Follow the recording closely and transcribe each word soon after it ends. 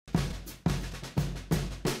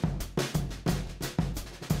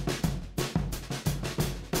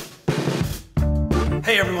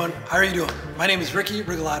Hey everyone, how are you doing? My name is Ricky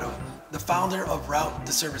Rigolato, the founder of Route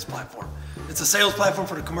the Service Platform. It's a sales platform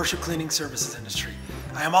for the commercial cleaning services industry.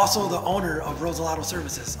 I am also the owner of Rosalato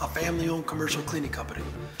Services, a family-owned commercial cleaning company.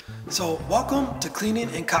 So welcome to Cleaning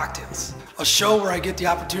and Cocktails, a show where I get the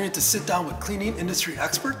opportunity to sit down with cleaning industry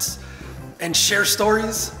experts and share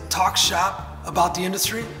stories, talk shop about the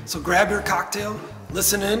industry. So grab your cocktail,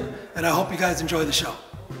 listen in, and I hope you guys enjoy the show.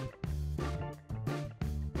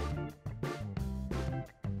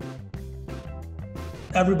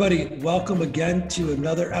 Everybody, welcome again to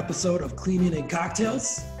another episode of Cleaning and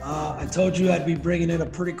Cocktails. I told you I'd be bringing in a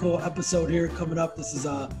pretty cool episode here coming up. This is,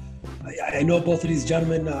 I know both of these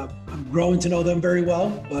gentlemen, I'm growing to know them very well,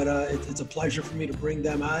 but it's a pleasure for me to bring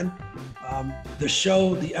them on. The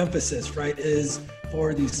show, the emphasis, right, is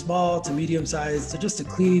for the small to medium-sized, to just a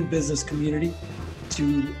cleaning business community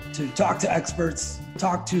to talk to experts,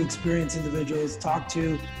 talk to experienced individuals, talk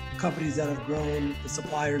to companies that have grown, the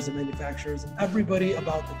suppliers, the manufacturers, and everybody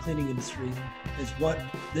about the cleaning industry is what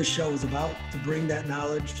this show is about, to bring that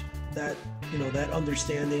knowledge, that, you know, that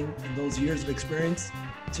understanding and those years of experience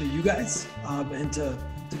to you guys, and to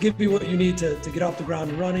give you what you need to get off the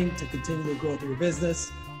ground and running, to continue to grow through your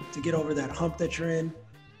business, to get over that hump that you're in.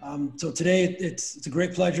 So today it's a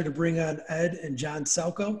great pleasure to bring on Ed and John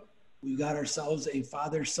Salko. We got ourselves a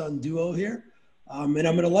father-son duo here. And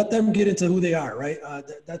I'm going to let them get into who they are, right?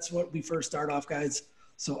 That's what we first start off, guys.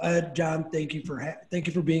 So Ed, John, thank you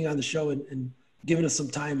for being on the show and giving us some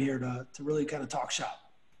time here to really kind of talk shop.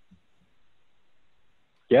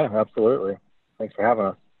 Yeah, absolutely. Thanks for having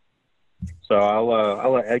us. So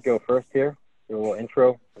I'll let Ed go first here. Do a little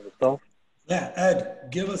intro of himself. Yeah, Ed,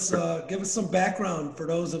 give us some background for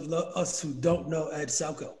those of us who don't know Ed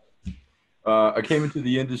Salko. I came into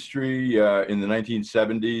the industry in the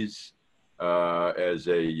 1970s. As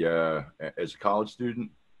a college student,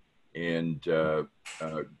 and grew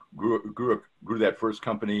that first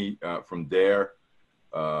company from there.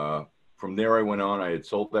 From there, I went on. I had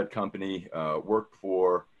sold that company, worked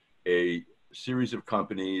for a series of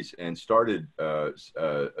companies, and started a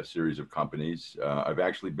series of companies. I've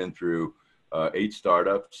actually been through 8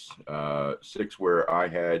 startups, 6 where I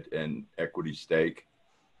had an equity stake,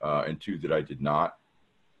 and 2 that I did not.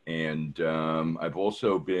 And I've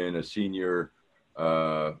also been a senior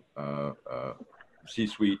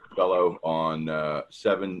C-suite fellow on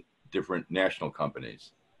 7 different national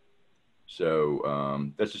companies. So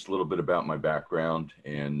that's just a little bit about my background,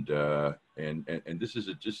 and this is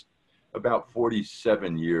just about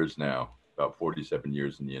 47 years now. About 47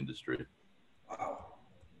 years in the industry. Wow,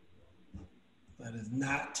 that is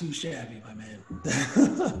not too shabby, my man.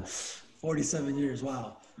 47 years,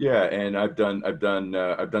 wow. Yeah, and I've done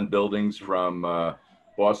buildings from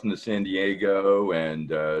Boston to San Diego and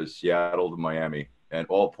Seattle to Miami, and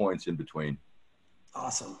all points in between.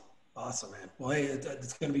 Awesome, man. Well, hey,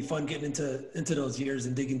 it's going to be fun getting into those years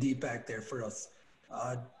and digging deep back there for us.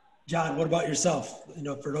 John, what about yourself? You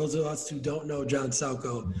know, for those of us who don't know John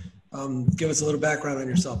Salko, give us a little background on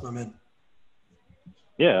yourself, my man.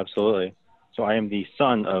 Yeah, absolutely. So I am the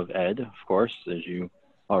son of Ed, of course, as you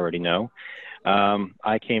already know.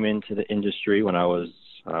 I came into the industry when I was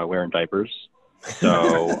wearing diapers.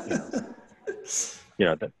 So, you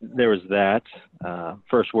know, there was that.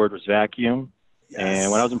 First word was vacuum. Yes.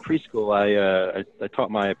 And when I was in preschool, I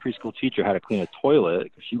taught my preschool teacher how to clean a toilet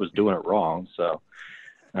because she was doing it wrong. So,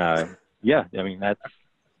 yeah, I mean, that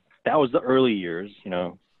was the early years, you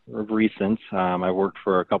know, recent. I worked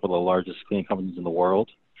for a couple of the largest cleaning companies in the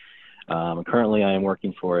world. Currently, I am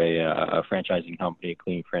working for a franchising company, a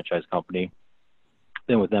cleaning franchise company.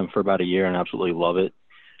 Been with them for about a year and absolutely love it.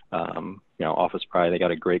 You know, Office Pride, they got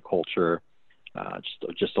a great culture,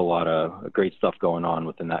 just a lot of great stuff going on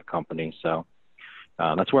within that company. So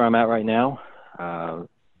that's where I'm at right now.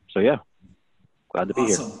 So yeah, glad to be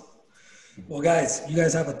here. Well, guys, you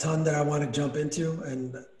guys have a ton that I want to jump into,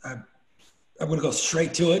 and I'm going to go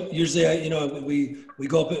straight to it. Usually, you know, we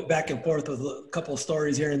go back and forth with a couple of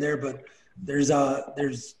stories here and there, but there's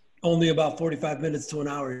only about 45 minutes to an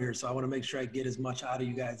hour here, so I want to make sure I get as much out of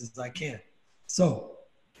you guys as I can. So,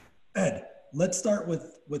 Ed, let's start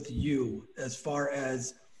with you as far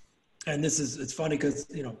as, and it's funny because,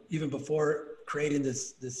 you know, even before creating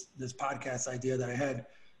this podcast idea that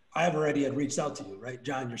I have already reached out to you, right?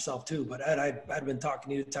 John, yourself too, but Ed, I'd been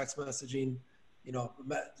talking to you, text messaging, you know,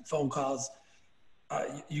 phone calls.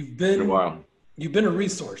 You've been a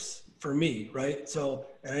resource for me, right? So,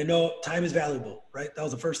 and I know time is valuable, right? That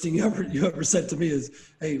was the first thing you ever said to me is,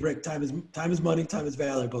 hey, Rick, time is money, time is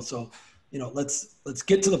valuable. So, you know, let's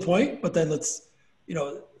get to the point, but then let's, you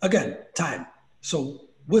know, again, time. So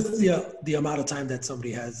with the amount of time that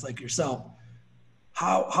somebody has like yourself,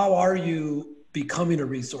 how are you becoming a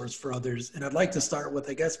resource for others? And I'd like to start with,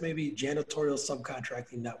 I guess, maybe janitorial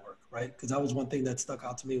subcontracting network, right? Because that was one thing that stuck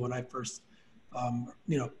out to me when I first,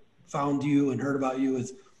 found you and heard about you.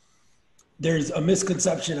 Is there's a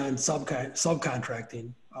misconception on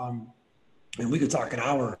subcontracting, and we could talk an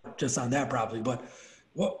hour just on that probably. But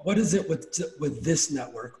what is it with this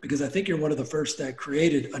network? Because I think you're one of the first that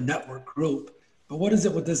created a network group. But what is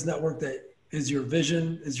it with this network that is your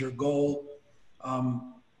vision, is your goal?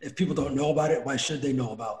 If people don't know about it, why should they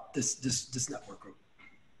know about this network group?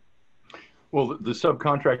 Well, the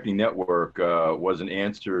subcontracting network was an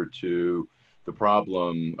answer to the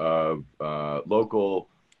problem of local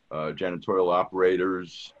janitorial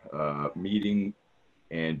operators meeting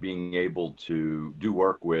and being able to do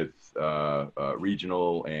work with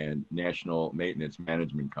regional and national maintenance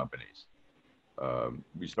management companies.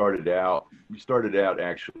 We started out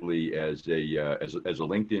actually as a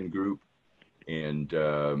LinkedIn group, and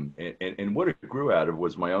what it grew out of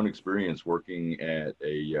was my own experience working at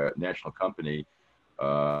a national company,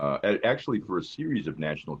 actually for a series of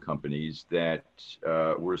national companies that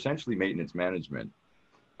were essentially maintenance management.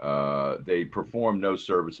 They performed no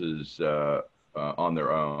services on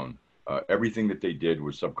their own. Everything that they did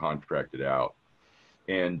was subcontracted out.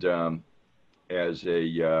 And as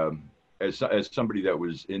somebody that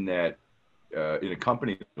was in a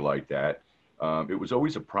company like that, it was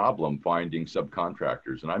always a problem finding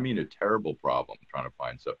subcontractors, and I mean a terrible problem trying to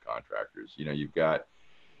find subcontractors. You've got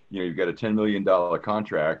a $10 million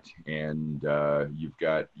contract, and you've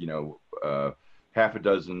got half a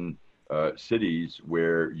dozen cities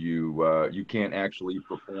where you can't actually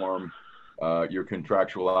perform your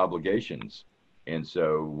contractual obligations, and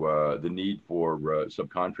so the need for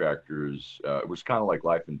subcontractors was kind of like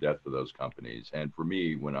life and death for those companies, and for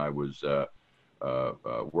me when I was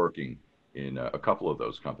working in a couple of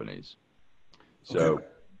those companies. So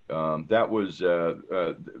that was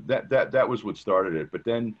that was what started it. But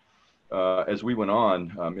then as we went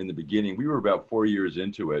on, in the beginning, we were about 4 years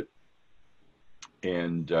into it,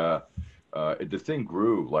 and the thing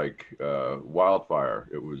grew like wildfire.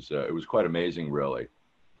 It was quite amazing, really.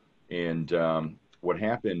 And what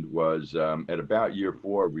happened was at about year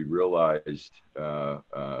 4, we realized,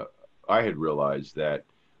 I had realized that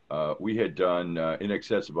we had done in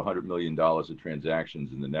excess of $100 million of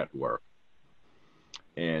transactions in the network.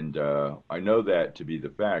 And I know that to be the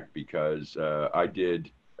fact because I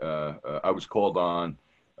was called on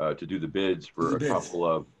to do the bids for couple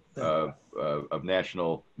of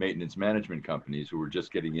national maintenance management companies who were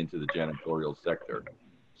just getting into the janitorial sector.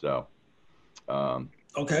 So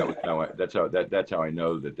okay, that's how I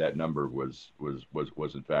know that number was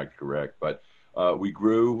in fact correct. But we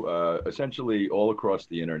grew essentially all across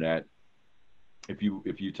the internet. If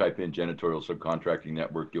you type in janitorial subcontracting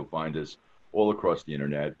network, you'll find us all across the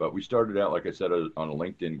internet. But we started out, like I said, on a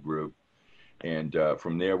LinkedIn group, and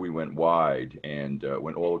from there we went wide and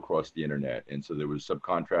went all across the internet. And so there was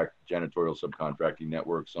janitorial subcontracting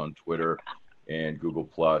networks on Twitter and Google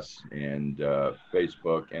Plus and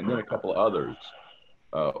Facebook, and then a couple of others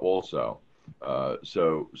also.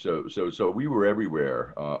 So we were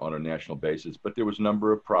everywhere on a national basis, but there was a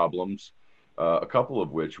number of problems, a couple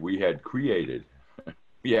of which we had created.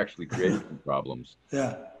 We actually created some problems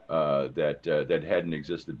that hadn't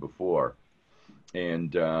existed before.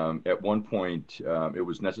 And at one point, it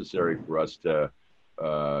was necessary for us to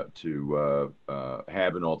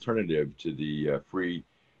have an alternative to the free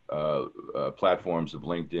platforms of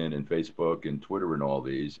LinkedIn and Facebook and Twitter and all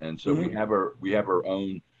these. And so we have our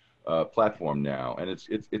own platform now, and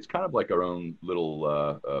it's kind of like our own little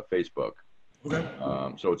Facebook. Okay.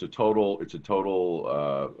 So it's a total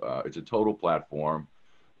platform.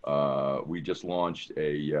 We just launched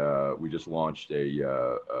a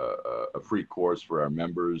free course for our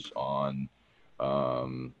members on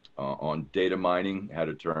data mining, how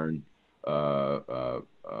to turn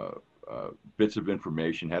bits of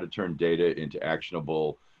information, how to turn data into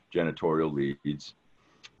actionable janitorial leads.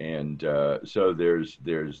 And so there's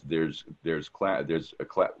the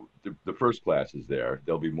first class is there.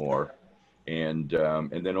 There'll be more, and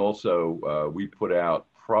then also we put out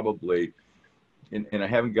probably, and I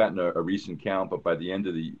haven't gotten a recent count, but by the end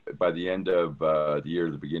of the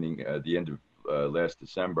year, the end of last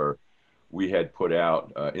December, we had put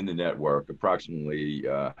out in the network approximately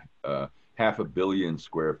 500 million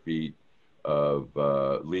square feet of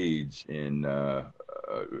leads in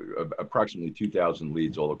approximately 2,000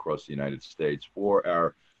 leads all across the United States for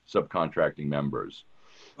our subcontracting members.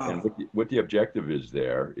 Wow. And what the objective is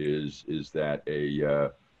there is that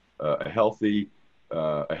a healthy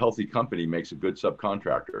company makes a good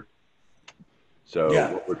subcontractor. So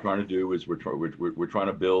Yeah. what we're trying to do is we're trying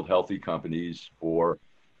to build healthy companies for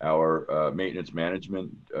our maintenance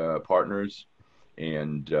management partners,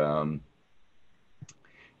 and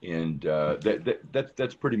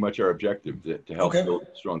that's pretty much our objective, to help Okay. build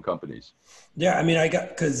strong companies. Yeah, I mean,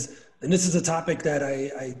 and this is a topic that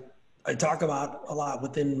I talk about a lot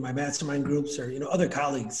within my mastermind groups or, other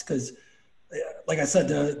colleagues, because like I said,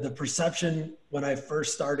 the perception when I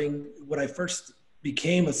first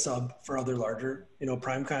became a sub for other larger,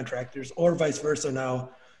 prime contractors, or vice versa now,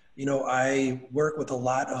 I work with a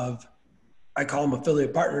lot of, I call them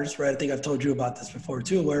affiliate partners, right? I think I've told you about this before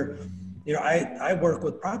too, where, I work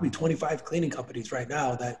with probably 25 cleaning companies right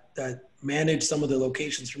now that manage some of the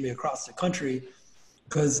locations for me across the country.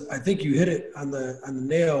 Cause I think you hit it on the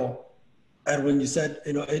nail, Ed, when you said,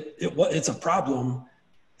 it's a problem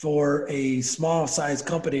for a small size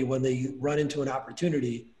company when they run into an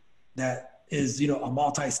opportunity that is, a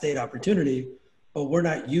multi-state opportunity, but we're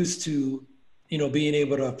not used to, being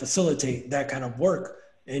able to facilitate that kind of work.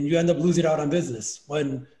 And you end up losing out on business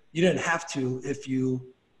when you didn't have to, if you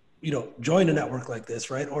join a network like this,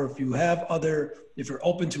 right? Or if you're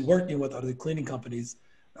open to working with other cleaning companies,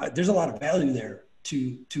 there's a lot of value there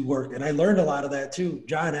to work. And I learned a lot of that too,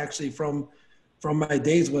 John, actually from my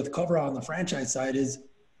days with Coverall on the franchise side. Is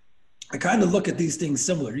I kind of look at these things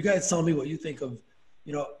similar. You guys tell me what you think of,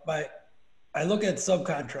 I look at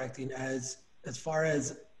subcontracting as far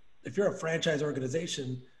as if you're a franchise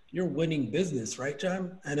organization, you're winning business, right,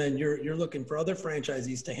 John? And then you're looking for other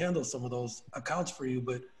franchisees to handle some of those accounts for you.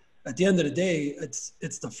 But at the end of the day, it's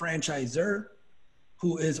the franchisor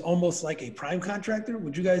who is almost like a prime contractor.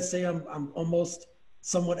 Would you guys say I'm almost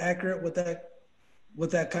somewhat accurate with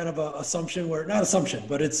that kind of a assumption? Where not assumption,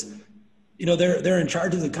 but it's, they're in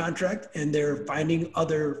charge of the contract and they're finding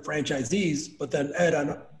other franchisees. But then Ed,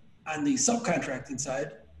 on the subcontracting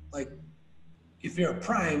side, like if you're a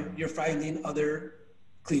prime, you're finding other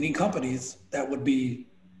cleaning companies that would be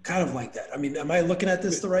kind of like that. I mean, am I looking at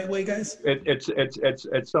this the right way, guys? It's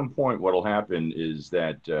at some point what'll happen is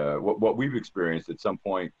that what we've experienced at some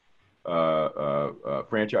point,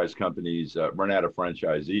 franchise companies run out of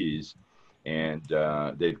franchisees, and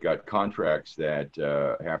they've got contracts that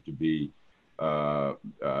have to be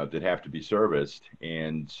serviced,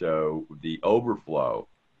 and so the overflow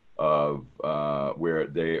of where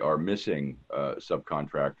they are missing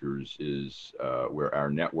subcontractors is where our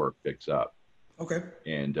network picks up. Okay.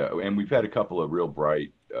 And we've had a couple of real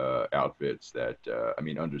bright outfits that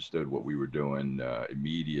understood what we were doing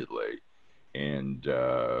immediately, and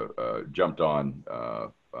jumped on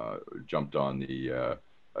the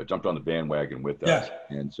bandwagon with us.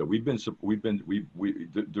 Yeah. And so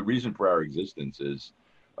the reason for our existence is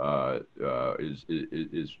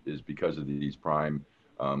because of these prime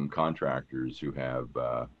contractors who have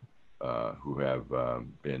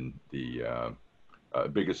been the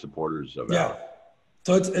biggest supporters of our.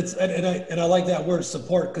 So it's and I like that word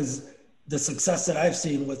support, because the success that I've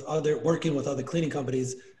seen with working with other cleaning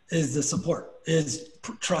companies is the support, is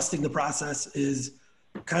trusting the process, is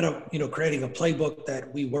kind of creating a playbook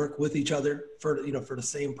that we work with each other for the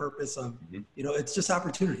same purpose of it's just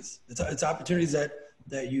opportunities. It's opportunities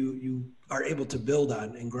that you are able to build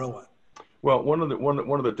on and grow on. Well, one of the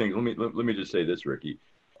things. Let me just say this, Ricky.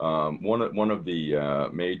 One of the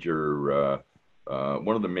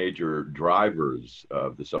major drivers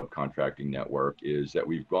of the subcontracting network is that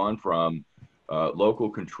we've gone from local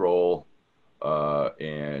control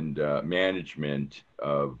and management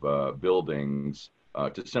of buildings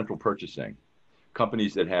to central purchasing.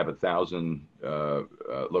 Companies that have 1,000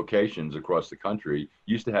 locations across the country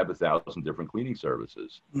used to have 1,000 different cleaning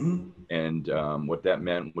services. Mm-hmm. And what that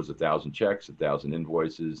meant was 1,000 checks, 1,000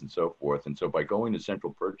 invoices, and so forth. And so by going to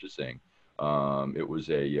central purchasing, it was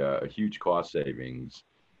a huge cost savings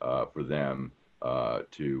for them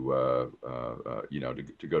to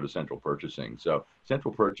go to central purchasing. So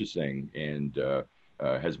central purchasing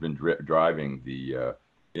has been driving the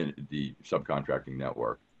subcontracting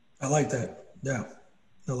network. I like that. Yeah,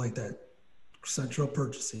 I like that. Central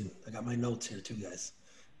purchasing. I got my notes here too, guys.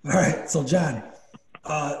 All right. So John,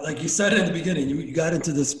 like you said in the beginning, you got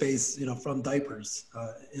into this space, from diapers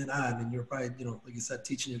and on, and you're probably, like you said,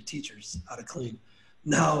 teaching your teachers how to clean.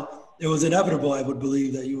 Now, it was inevitable, I would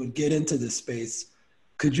believe, that you would get into this space.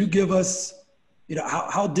 Could you give us,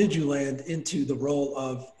 how did you land into the role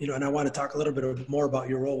of, and I want to talk a little bit more about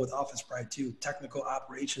your role with Office Pride too, technical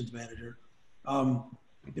operations manager.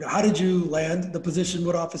 How did you land the position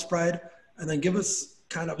with Office Pride? And then give us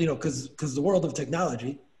kind of, because the world of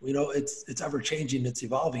technology, it's ever changing, it's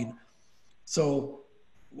evolving. So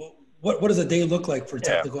what does a day look like for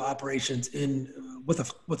technical operations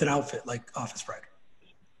with an outfit like Office Pride?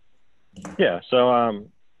 Yeah. So,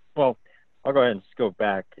 well, I'll go ahead and just go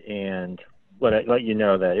back and let you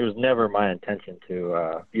know that it was never my intention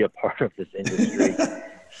to be a part of this industry.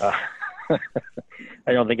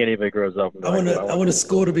 I don't think anybody grows up. I want to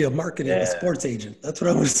school to be a marketing, a sports agent. That's what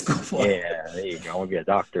I want to school for. Yeah, there you go. I want to be a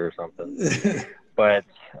doctor or something. But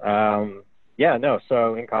yeah, no.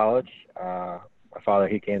 So in college, my father,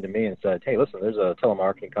 he came to me and said, "Hey, listen, there's a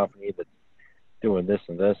telemarketing company that's doing this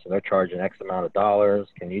and this, and they're charging X amount of dollars.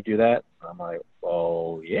 Can you do that?" I'm like,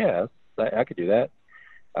 "Well, yeah, I could do that."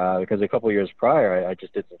 Because a couple of years prior, I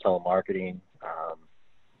just did some telemarketing.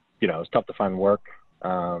 You know, it was tough to find work,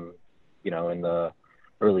 you know, in the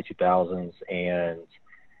early 2000s. And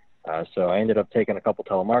so I ended up taking a couple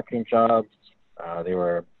telemarketing jobs.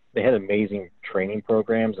 They had amazing training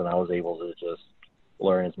programs, and I was able to just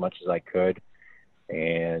learn as much as I could.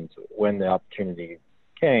 And when the opportunity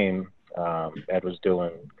came, Ed was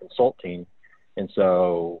doing consulting. And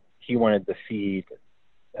so he wanted to feed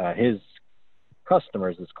his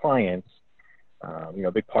customers, his clients. You know,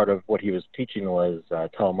 a big part of what he was teaching was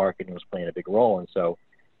telemarketing was playing a big role. And so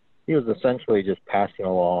he was essentially just passing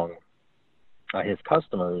along his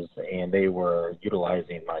customers, and they were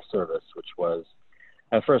utilizing my service, which was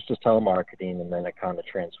at first just telemarketing, and then it kind of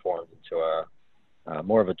transformed into a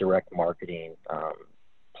more of a direct marketing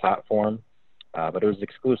platform, but it was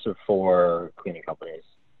exclusive for cleaning companies.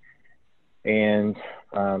 And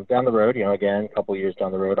down the road, you know, again, a couple of years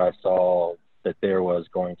down the road, I saw that there was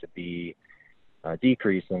going to be a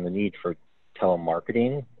decrease in the need for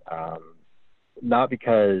telemarketing, not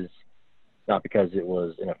because it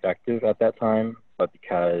was ineffective at that time, but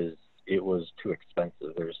because it was too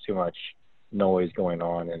expensive. There was too much noise going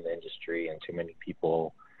on in the industry and too many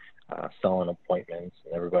people selling appointments,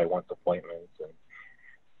 and everybody wants appointments. And,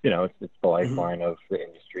 you know, it's the lifeline of the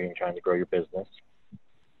industry and trying to grow your business.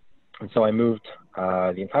 And so I moved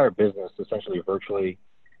the entire business essentially virtually,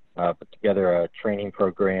 put together a training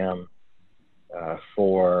program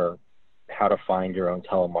for how to find your own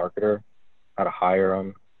telemarketer, how to hire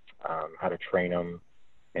them, how to train them,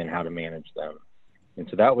 and how to manage them. And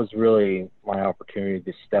so that was really my opportunity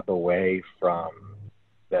to step away from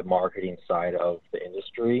that marketing side of the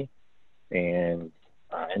industry, and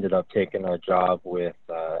ended up taking a job with,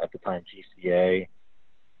 at the time, GCA,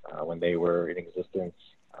 when they were in existence.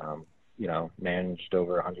 You know, managed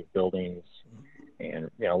over 100 buildings,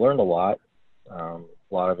 and, you know, learned a lot. A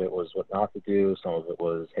lot of it was what not to do. Some of it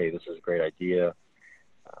was, hey, this is a great idea.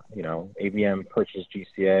 You know, ABM purchased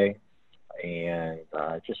GCA, and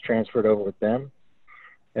just transferred over with them.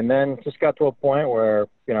 And then just got to a point where,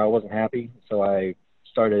 you know, I wasn't happy. So I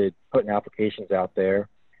started putting applications out there.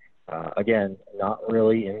 Again, not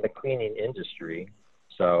really in the cleaning industry.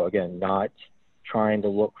 So again, not trying to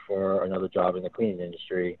look for another job in the cleaning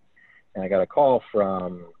industry. And I got a call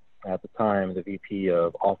from, at the time, the VP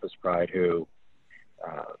of Office Pride, who,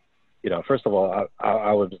 you know, first of all,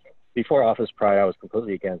 I was, before Office Pride, I was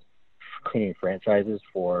completely against cleaning franchises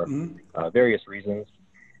for various reasons.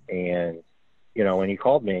 And, you know, when he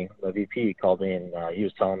called me, the VP called me, and he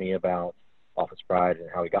was telling me about Office Pride and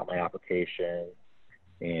how he got my application.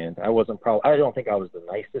 And I don't think I was the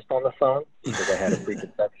nicest on the phone, because I had a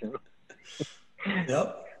preconception.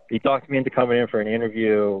 Yep. He talked me into coming in for an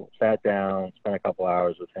interview, sat down, spent a couple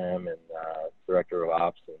hours with him and director of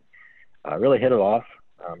ops, and really hit it off.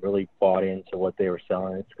 Really bought into what they were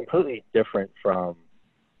selling. It's completely different from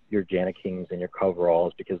your Janikings and your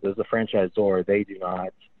Coveralls, because as a franchisor, they do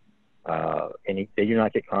not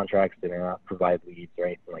get contracts. They do not provide leads or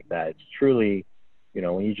anything like that. It's truly, you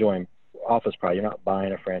know, when you join Office Pride, you're not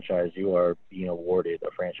buying a franchise, you are being awarded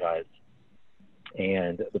a franchise.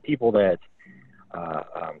 And the people that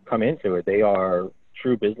come into it, they are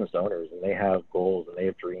true business owners, and they have goals and they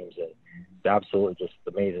have dreams, and it's absolutely just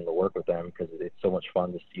amazing to work with them, because it's so much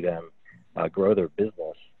fun to see them grow their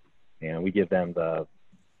business. And we give them the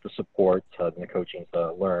support and the coaching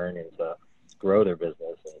to learn and to grow their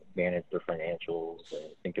business and manage their financials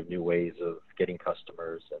and think of new ways of getting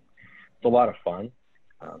customers. And it's a lot of fun.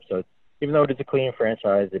 So even though it is a cleaning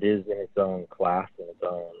franchise, it is in its own class, in its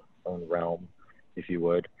own realm, if you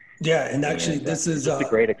would. Yeah, and actually, this is just a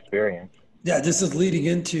great experience. Yeah, this is leading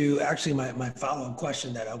into actually my follow-up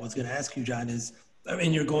question that I was going to ask you, John. Is, I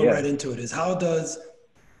mean, you're going right into it. Is how does,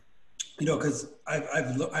 you know, because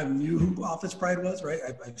I knew who Office Pride was, right?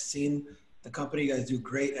 I've seen the company. You guys do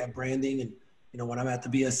great at branding, and, you know, when I'm at the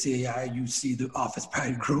BSCAI, you see the Office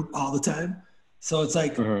Pride group all the time. So it's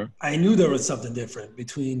like, I knew there was something different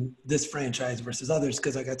between this franchise versus others,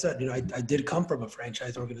 because like I said, you know, I did come from a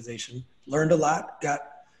franchise organization, learned a lot, got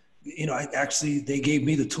I actually, they gave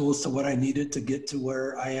me the tools to what I needed to get to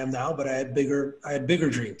where I am now, but I had bigger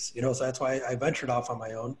dreams, so that's why I ventured off on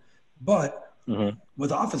my own. But Mm-hmm.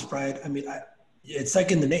 with Office Pride, I mean, it's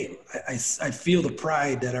like in the name. I feel the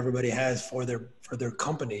pride that everybody has for their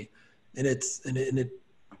company, and it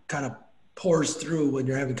kind of pours through when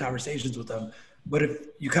you're having conversations with them. But if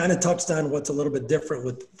you kind of touched on what's a little bit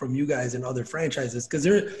different from you guys and other franchises, because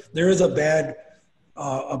there is a bad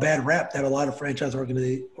rap that a lot of franchise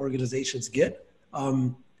organizations get.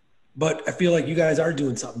 But I feel like you guys are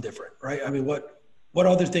doing something different, right? I mean, what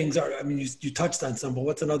other things are? I mean, you touched on some, but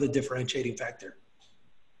what's another differentiating factor?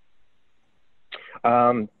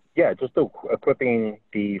 Yeah, just equipping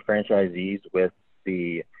the franchisees with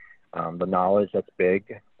the knowledge that's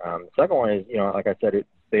big. The second one is, like I said,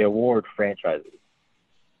 they award franchises.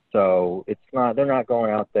 So they're not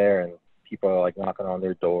going out there and people are like knocking on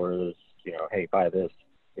their doors, hey, buy this,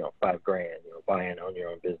 $5,000, buy and own your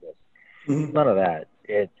own business. Mm-hmm. None of that.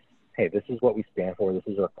 It's, hey, this is what we stand for. This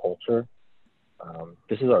is our culture.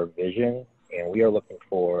 This is our vision. And we are looking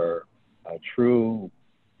for true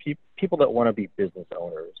people that want to be business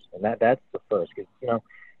owners. And that's the first, because,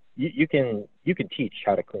 you can teach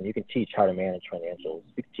how to clean, you can teach how to manage financials,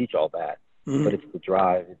 you can teach all that, Mm-hmm. but it's the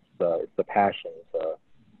drive, it's the passion to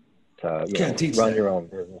run your own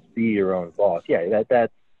business, be your own boss. Yeah, that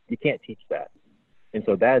you can't teach that. And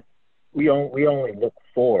so we only look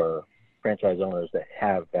for franchise owners that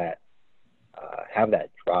have that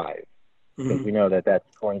drive, because Mm-hmm. we know that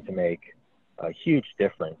that's going to make a huge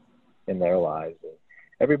difference in their lives. And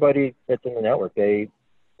everybody that's in the network, they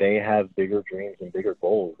have bigger dreams and bigger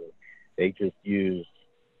goals, and they just use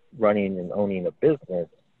running and owning a business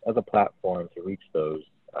as a platform to reach those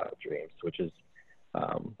dreams, which is,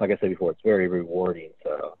 like I said before, it's very rewarding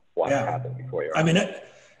to watch happen before your eyes. I mean,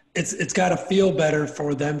 it's got to feel better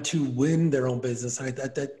for them to win their own business. And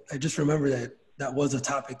I just remember that was a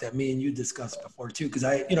topic that me and you discussed before too, because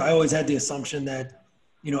I always had the assumption that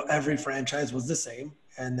every franchise was the same,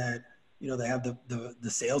 and that they have the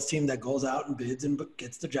sales team that goes out and bids and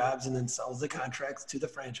gets the jobs and then sells the contracts to the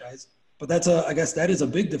franchise. But I guess that is a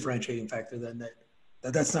big differentiating factor then,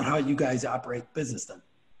 that's not how you guys operate business then.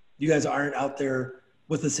 You guys aren't out there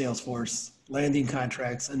with the sales force landing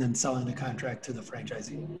contracts and then selling the contract to the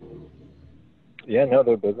franchisee. Yeah, no,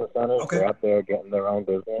 they're business owners. Okay. They're out there getting their own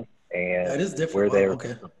business, and that is different. We're there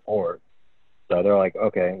to support. So they're like,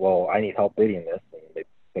 okay, well, I need help bidding this. And they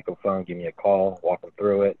pick up the phone, give me a call, walk them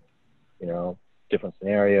through it, different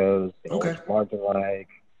scenarios, what's margin like,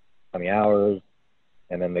 how many hours,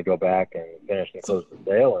 and then they go back and finish and close the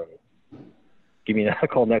sale and give me another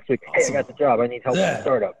call next week. Hey, I got the job. I need help with the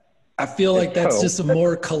startup. I feel like that's just a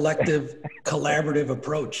more collaborative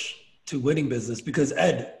approach to winning business, because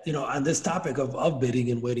Ed, on this topic of bidding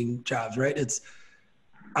and winning jobs, right?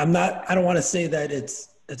 I don't want to say that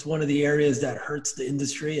it's one of the areas that hurts the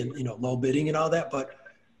industry and, low bidding and all that, but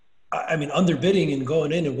I mean, underbidding and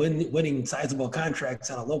going in and winning sizable contracts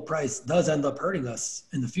at a low price does end up hurting us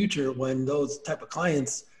in the future, when those type of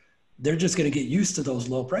clients, they're just going to get used to those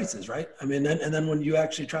low prices, right? I mean, and then when you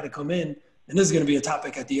actually try to come in, and this is going to be a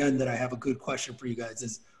topic at the end that I have a good question for you guys,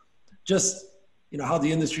 is just, how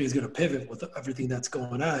the industry is going to pivot with everything that's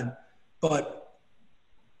going on. But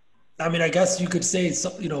I mean, I guess you could say,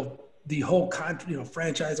 the whole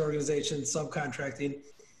franchise organization, subcontracting,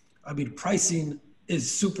 I mean, pricing is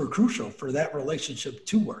super crucial for that relationship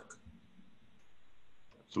to work.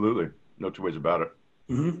 Absolutely. No two ways about it.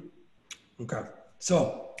 Mm-hmm. Okay.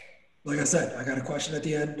 So, like I said, I got a question at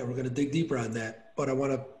the end, and we're going to dig deeper on that. But I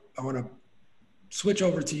want to switch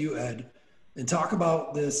over to you, Ed, and talk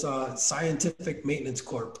about this Scientific Maintenance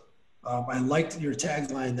Corp. I liked your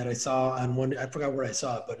tagline that I saw on one. I forgot where I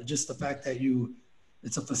saw it, but just the fact that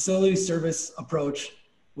it's a facility service approach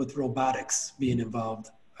with robotics being involved.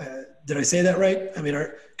 Did I say that right? I mean,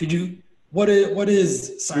 what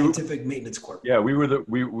is Scientific Maintenance Corp? Yeah, we were the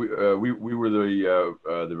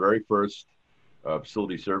very first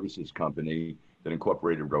facility services company that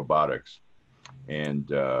incorporated robotics,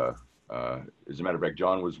 and as a matter of fact,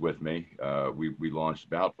 John was with me. We launched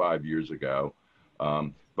about 5 years ago,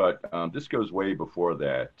 but this goes way before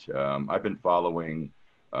that. I've been following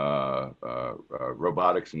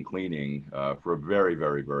robotics and cleaning for a very,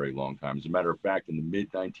 very, very long time. As a matter of fact, in the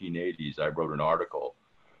mid-1980s, I wrote an article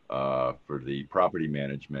for the property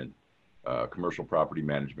management, commercial property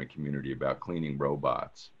management community about cleaning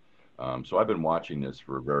robots. So I've been watching this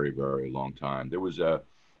for a very, very long time. There was a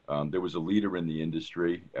leader in the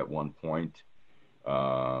industry at one point,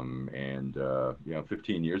 and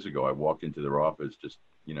 15 years ago, I walked into their office just,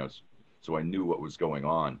 so I knew what was going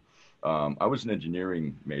on. I was an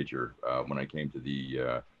engineering major when I came to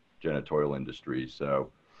the janitorial industry. So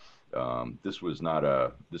this was not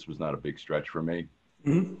a big stretch for me.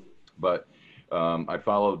 Mm-hmm. But I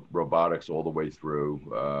followed robotics all the way through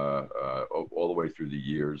the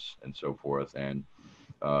years and so forth. And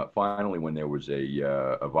finally, when there was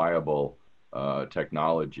a viable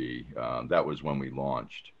technology, that was when we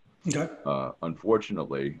launched. Okay.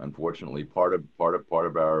 Unfortunately, part of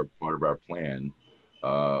our plan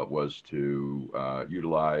was to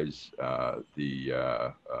utilize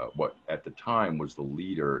what at the time was the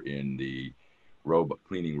leader in the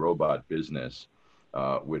cleaning robot business,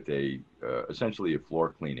 with essentially a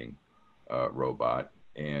floor cleaning robot,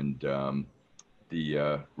 and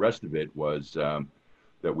the rest of it was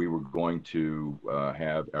that we were going to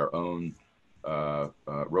have our own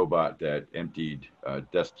robot that emptied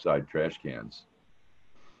desk side trash cans,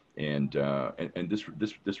 and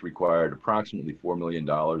this required approximately $4 million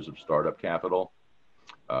of startup capital,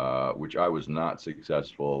 which I was not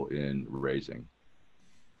successful in raising.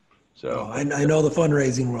 So I know the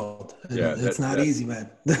fundraising world. Yeah, It's not easy, man.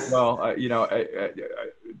 Well,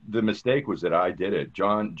 the mistake was that I did it.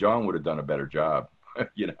 John would have done a better job.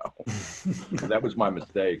 That was my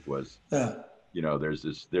mistake. Was there's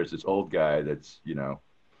this old guy that's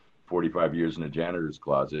 45 years in a janitor's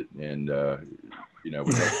closet, and with a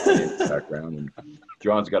finance background, and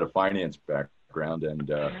John's got a finance background, and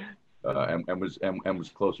was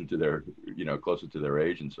closer to their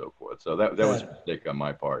age and so forth. So that was a mistake on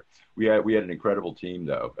my part. We had an incredible team,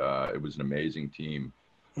 though. It was an amazing team.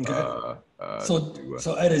 Okay.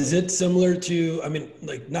 So Ed, is it similar to? I mean,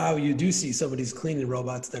 like now you do see some of these cleaning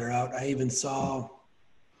robots that are out. I went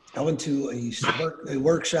to a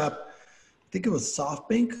workshop. I think it was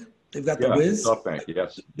SoftBank. They've got the Wiz. SoftBank,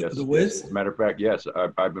 yes. The Wiz. As a matter of fact, yes,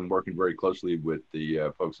 I've been working very closely with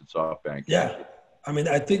the folks at SoftBank. Yeah. I mean,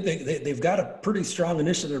 I think they've got a pretty strong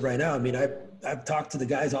initiative right now. I mean, I've talked to the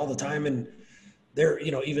guys all the time, and they're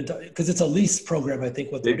even because it's a lease program. I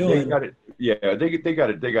think what they're doing. They got it. Yeah, they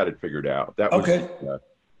got it figured out. That was okay.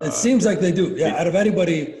 It seems like they do. Yeah. Out of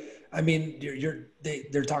anybody, I mean,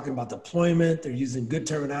 they're talking about deployment. They're using good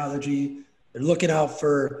terminology. They're looking out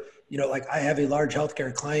for like I have a large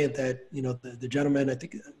healthcare client that the gentleman, I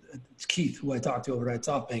think it's Keith, who I talked to over at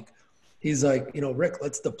SoftBank. He's like, Rick,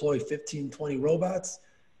 let's deploy 15, 20 robots.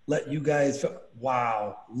 Let you guys,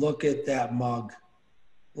 wow, look at that mug.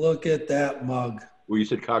 Look at that mug. Well, you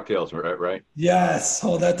said cocktails, right? Yes.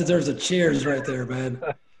 Oh, that deserves a cheers right there, man.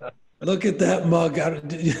 Look at that mug.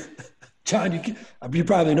 John, you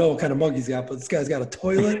probably know what kind of mug he's got, but this guy's got a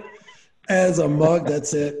toilet as a mug.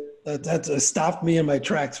 That's it. That's stopped me in my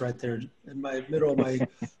tracks right there in my middle of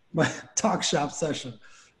my talk shop session.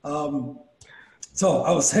 So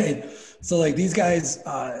I was saying, like these guys,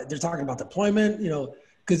 they're talking about deployment,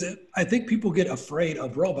 because I think people get afraid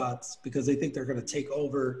of robots because they think they're going to take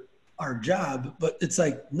over our job. But it's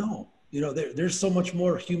like, no, there's so much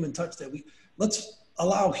more human touch that let's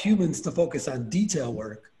allow humans to focus on detail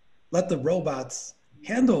work. Let the robots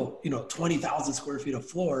handle, 20,000 square feet of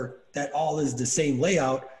floor that all is the same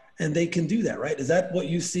layout. And they can do that, right? Is that what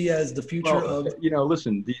you see as the future of?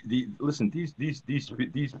 Listen,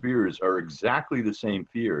 these fears are exactly the same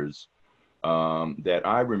fears that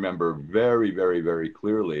I remember very, very, very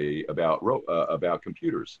clearly about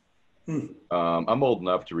computers. I'm old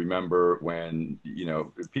enough to remember when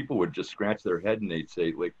people would just scratch their head and they'd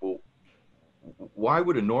say, like, well, why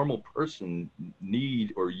would a normal person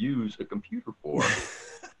need or use a computer for?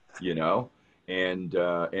 And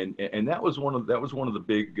that was one of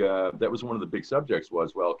the big subjects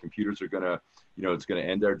was, well, computers are gonna, it's gonna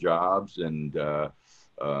end our jobs, and we're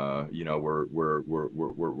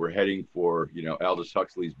heading for Aldous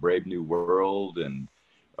Huxley's Brave New World, and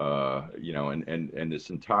and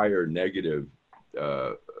this entire negative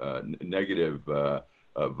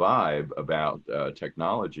vibe about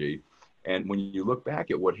technology. And when you look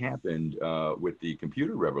back at what happened with the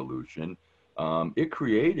computer revolution, it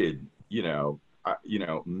created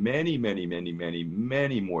many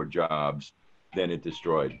more jobs than it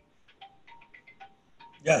destroyed.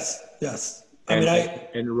 Yes. And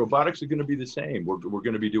the robotics are going to be the same. We're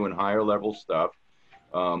going to be doing higher level stuff.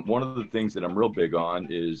 One of the things that I'm real big on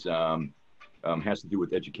is has to do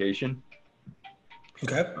with education.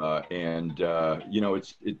 Okay.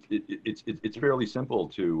 It's fairly simple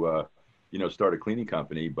to start a cleaning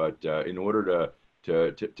company, but in order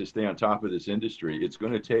to stay on top of this industry, it's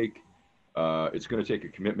going to take a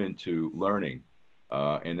commitment to learning,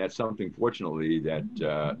 and that's something, fortunately, that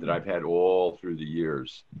I've had all through the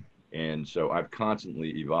years, and so I've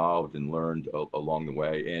constantly evolved and learned along the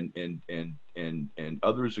way, and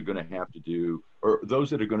others are going to have to do, or those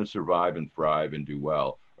that are going to survive and thrive and do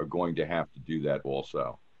well are going to have to do that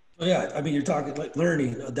also. Oh, yeah, I mean, you're talking like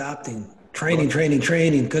learning, adapting, training.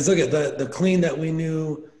 Because look at the clean that we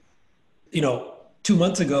knew, 2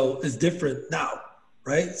 months ago is different now,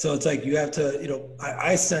 right? So it's like you have to,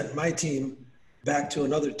 I sent my team back to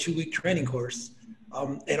another 2-week training course,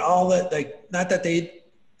 and all that, like, not that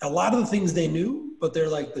a lot of the things they knew, but they're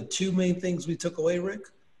like the two main things we took away, Rick,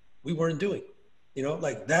 we weren't doing.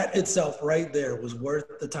 Like that itself right there was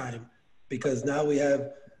worth the time, because now we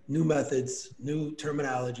have new methods, new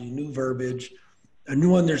terminology, new verbiage, a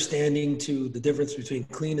new understanding to the difference between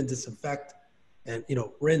clean and disinfect, and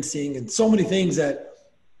rinsing, and so many things that,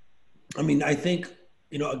 I mean, I think,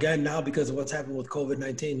 again, now because of what's happened with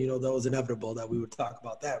COVID-19, that was inevitable that we would talk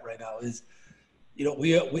about that right now. Is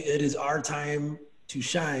we it is our time to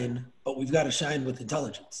shine, but we've got to shine with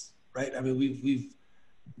intelligence, right? I mean,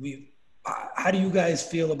 we've how do you guys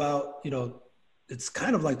feel about, it's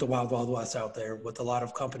kind of like the wild, wild west out there with a lot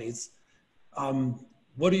of companies.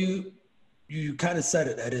 What do you kind of said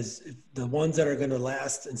it, that is, if the ones that are going to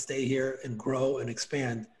last and stay here and grow and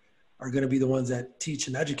expand are going to be the ones that teach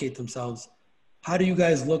and educate themselves. How do you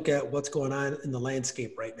guys look at what's going on in the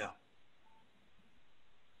landscape right now?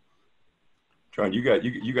 John, you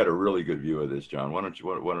got a really good view of this, John. Why don't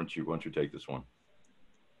you take this one?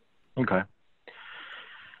 Okay.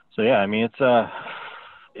 So yeah, I mean,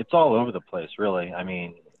 it's all over the place, really. I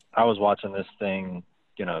mean, I was watching this thing,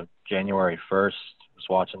 January 1st, was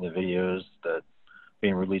watching the videos that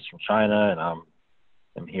being released from China, and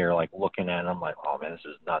I'm here like looking at it, and I'm like, oh man, this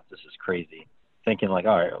is nuts. This is crazy. Thinking like,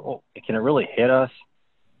 all right, well, can it really hit us?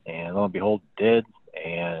 And lo and behold, it did.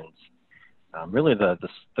 And really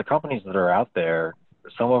the companies that are out there,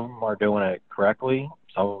 some of them are doing it correctly.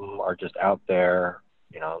 Some of them are just out there,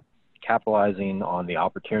 capitalizing on the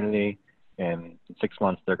opportunity, and in 6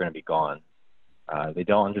 months they're going to be gone. They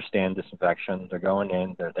don't understand disinfection. They're going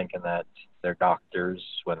in, they're thinking that they're doctors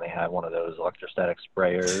when they have one of those electrostatic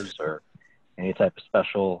sprayers or any type of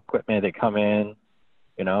special equipment. They come in,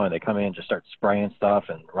 and they come in and just start spraying stuff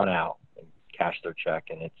and run out and cash their check.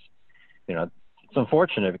 And it's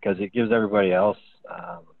unfortunate because it gives everybody else,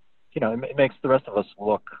 it makes the rest of us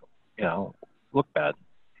look bad.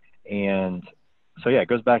 And so, yeah, it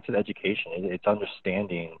goes back to the education. It's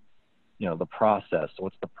understanding, the process.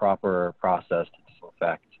 What's the proper process to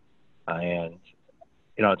disinfect? And,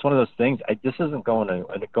 it's one of those things. This isn't going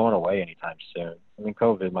away anytime soon. I mean,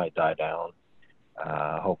 COVID might die down,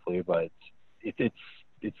 hopefully, but it's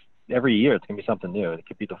every year it's going to be something new. It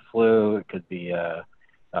could be the flu. It could be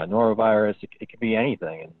norovirus. It could be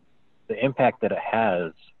anything. And the impact that it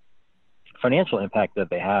has, financial impact that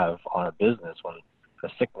they have on a business when a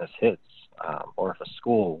sickness hits, or if a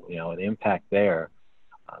school, the impact there,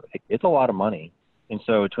 it's a lot of money. And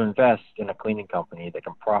so to invest in a cleaning company that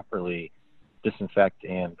can properly disinfect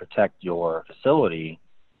and protect your facility,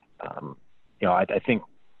 I think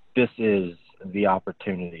this is the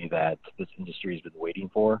opportunity that this industry has been waiting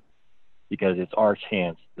for, because it's our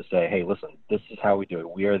chance to say, hey, listen, this is how we do it.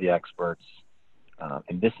 We are the experts,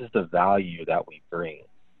 and this is the value that we bring.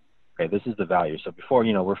 Okay, this is the value. So before,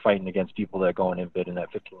 we're fighting against people that are going in bidding at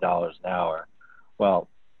 $15 an hour. Well,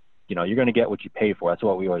 you're going to get what you pay for. That's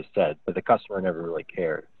what we always said, but the customer never really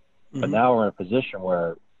cared. Mm-hmm. But now we're in a position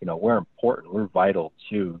where, we're important. We're vital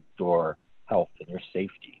to your health and your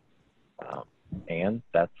safety. And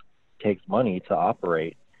that takes money to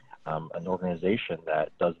operate an organization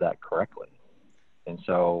that does that correctly. And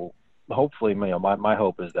so hopefully, my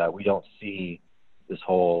hope is that we don't see this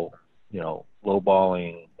whole,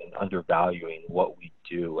 lowballing and undervaluing what we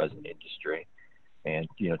do as an industry, and,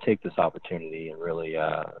 take this opportunity and really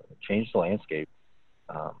change the landscape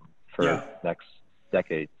for next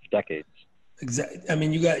decades. Exactly. I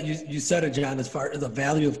mean, you said it, John, as far as the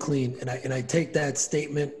value of clean. And I take that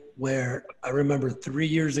statement where I remember 3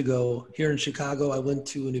 years ago here in Chicago, I went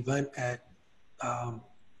to an event at,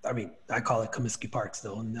 I call it Comiskey Park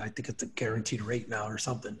still, and I think it's a guaranteed rate now or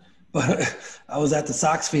something. But I was at the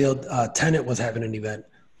Sox field. Tenet was having an event,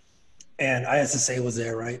 and ISSA was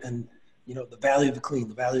there, right? And, the value of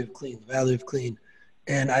clean.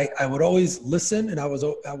 And I would always listen, and I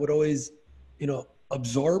would always,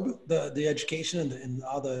 absorb the education and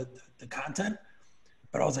all the content.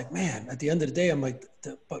 But I was like, man, at the end of the day, I'm like,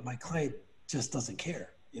 but my client just doesn't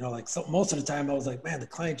care. Most of the time I was like, man, the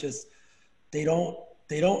client just, they don't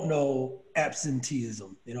know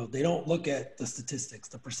absenteeism. They don't look at the statistics,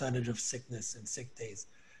 the percentage of sickness and sick days.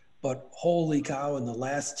 But holy cow, in the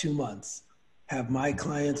last 2 months, have my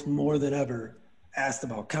clients more than ever asked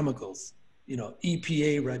about chemicals,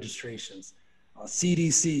 EPA registrations,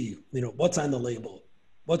 CDC, what's on the label,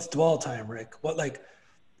 what's dwell time, Rick,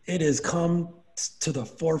 it has come to the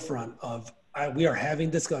forefront of we are having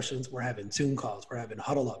discussions, we're having Zoom calls, we're having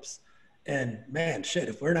huddle ups, and man, shit,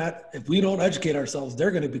 if we don't educate ourselves,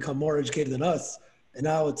 they're going to become more educated than us. And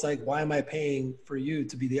now it's like, why am I paying for you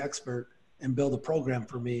to be the expert and build a program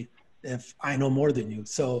for me if I know more than you?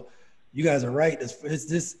 So you guys are right.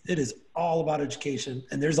 It is all about education,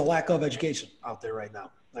 and there's a lack of education out there right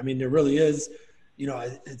now. I mean, there really is.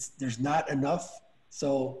 There's not enough.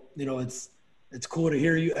 So it's cool to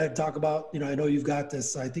hear you, Ed, talk about. I know you've got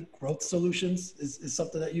this. I think growth solutions is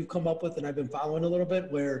something that you've come up with, and I've been following a little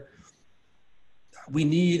bit. Where we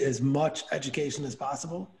need as much education as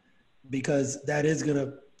possible, because that is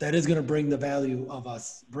gonna bring the value of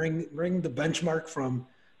us. Bring the benchmark from.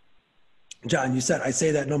 John, you said, I say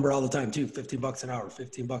that number all the time too, $15 an hour,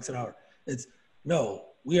 $15 an hour.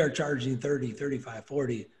 We are charging 30, 35,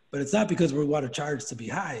 40, but it's not because we want to charge to be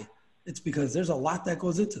high. It's because there's a lot that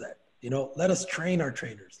goes into that. Let us train our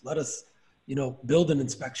trainers. Let us, build an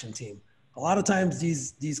inspection team. A lot of times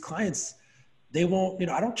these clients, they won't,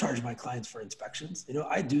 I don't charge my clients for inspections.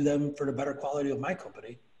 I do them for the better quality of my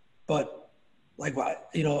company, but like,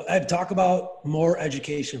 Ed, talk about more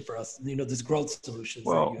education for us. This growth solutions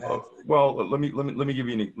that you have. Let me give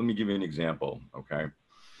you an example. Okay,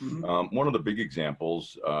 one of the big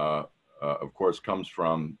examples, of course, comes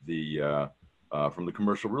from the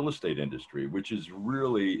commercial real estate industry, which is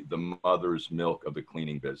really the mother's milk of the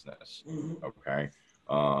cleaning business. Okay,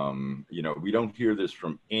 we don't hear this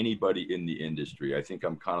from anybody in the industry. I think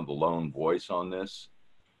I'm kind of the lone voice on this,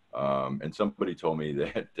 and somebody told me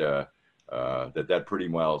that. That pretty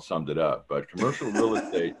well summed it up. But commercial real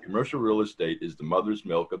estate is the mother's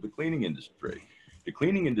milk of the cleaning industry. The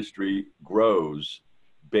cleaning industry grows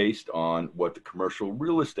based on what the commercial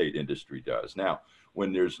real estate industry does. Now,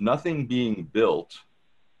 when there's nothing being built,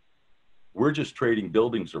 we're just trading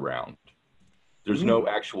buildings around. There's no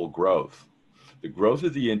actual growth. The growth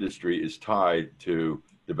of the industry is tied to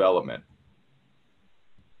development.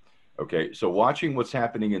 Okay, so watching what's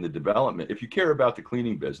happening in the development, if you care about the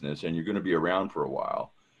cleaning business and you're going to be around for a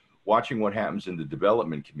while, watching what happens in the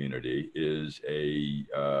development community is a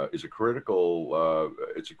critical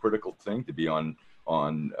thing to be on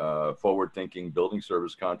forward-thinking building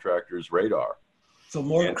service contractors' radar. So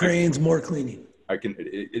more cranes, more cleaning.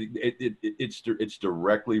 It's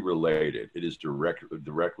directly related. It is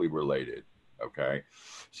directly related. Okay,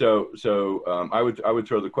 so I would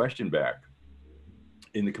throw the question back.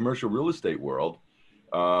 In the commercial real estate world,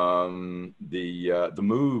 the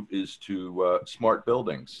move is to smart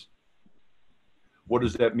buildings. What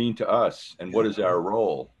does that mean to us, and what is our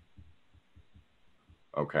role?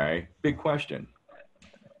 Okay, big question.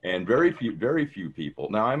 And very few people.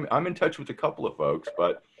 Now I'm in touch with a couple of folks,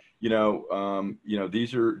 but these are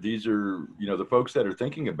the folks that are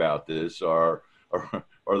thinking about this are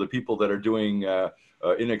the people that are doing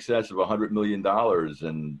in excess of $100 million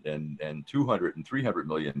and $200 and $300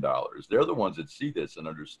 million. They're the ones that see this and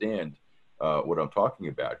understand what I'm talking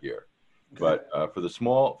about here. Okay. But for the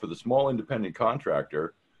small independent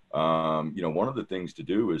contractor, one of the things to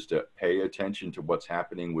do is to pay attention to what's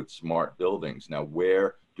happening with smart buildings. Now,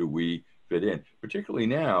 where do we fit in? Particularly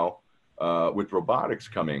now with robotics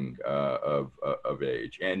coming of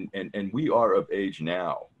age, and we are of age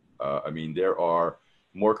now. There are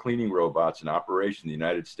more cleaning robots in operation in the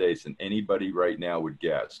United States than anybody right now would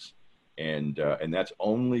guess. And that's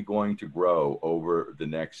only going to grow over the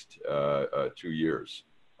next 2 years.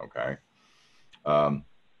 Okay. I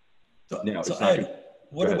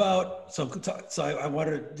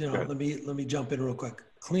wanted to, let me jump in real quick.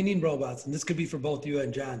 Cleaning robots, and this could be for both you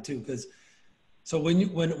and John too, because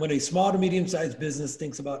when a small to medium sized business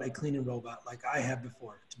thinks about a cleaning robot, like I have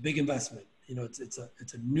before, it's a big investment.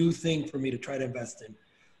 It's a new thing for me to try to invest in.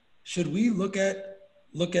 Should we look at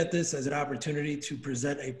this as an opportunity to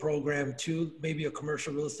present a program to maybe a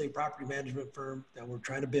commercial real estate property management firm that we're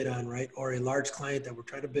trying to bid on, right? Or a large client that we're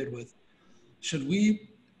trying to bid with? Should we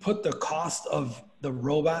put the cost of the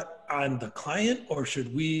robot on the client, or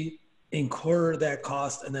should we incur that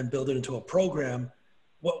cost and then build it into a program?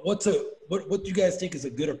 What do you guys think is a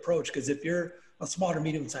good approach? Because if you're a small to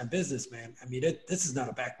medium-sized business, man, this is not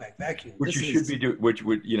a backpack vacuum.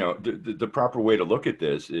 The proper way to look at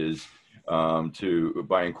this is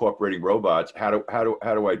by incorporating robots. How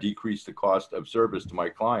do I decrease the cost of service to my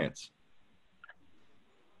clients?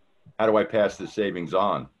 How do I pass the savings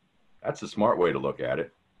on? That's a smart way to look at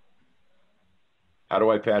it. How do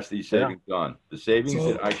I pass these savings on? The savings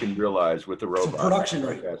that I can realize with the robot. So production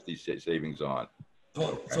rate. Pass these savings on.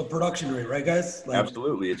 So production rate, right, guys?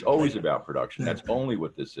 Absolutely, it's always about production. That's only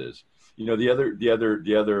what this is.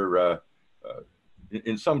 The other.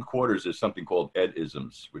 In some quarters, there's something called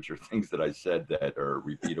Ed-isms, which are things that I said that are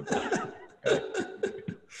repeatable.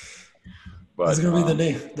 But that's gonna be the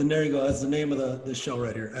name. There you go. That's the name of the show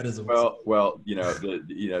right here. Edisms. well,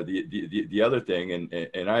 the other thing,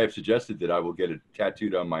 and I have suggested that I will get it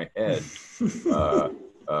tattooed on my head,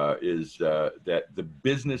 is that the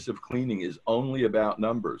business of cleaning is only about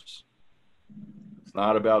numbers. It's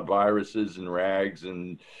not about viruses and rags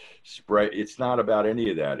and spray. It's not about any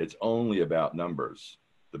of that. It's only about numbers.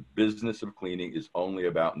 The business of cleaning is only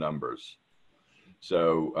about numbers.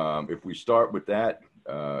 So if we start with that,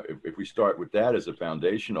 if we start with that as a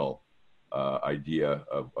foundational idea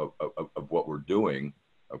of what we're doing,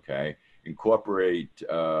 okay, incorporate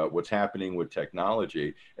what's happening with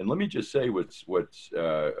technology. And let me just say what's going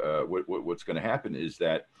to happen is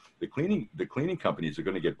that the cleaning companies are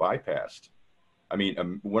going to get bypassed. I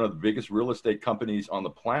mean, one of the biggest real estate companies on the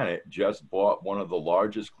planet just bought one of the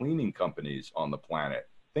largest cleaning companies on the planet.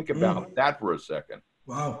 Think about that for a second.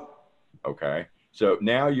 Wow. Okay. So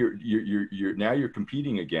now you're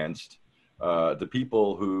competing against the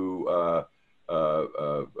people who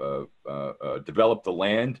developed the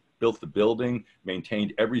land, built the building,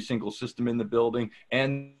 maintained every single system in the building,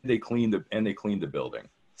 and they cleaned the building.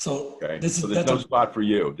 So okay, so there's no spot for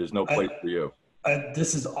you. There's no place for you.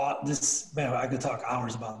 This man, I could talk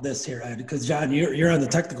hours about this here, because John, you're on the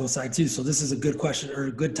technical side too. So this is a good question or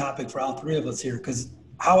a good topic for all three of us here. Because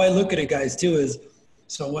how I look at it, guys, too, is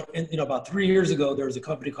so about 3 years ago, there was a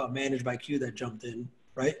company called Managed by Q that jumped in,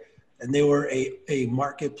 right? And they were a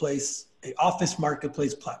marketplace, a office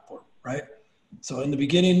marketplace platform, right? So in the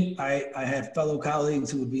beginning, I had fellow colleagues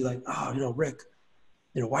who would be like, oh, Rick,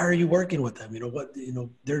 why are you working with them?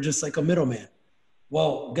 They're just like a middleman.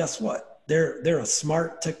 Well, guess what? They're a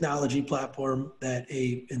smart technology platform that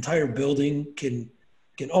a entire building can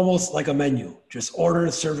almost like a menu, just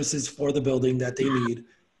order services for the building that they need.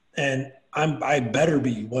 And I better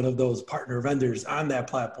be one of those partner vendors on that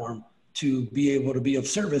platform to be able to be of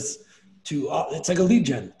service to, it's like a lead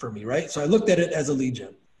gen for me, right? So I looked at it as a lead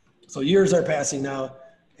gen. So years are passing now,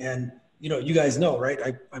 and you guys know, right?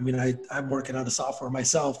 I'm working on the software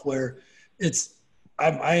myself where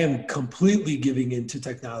I am completely giving into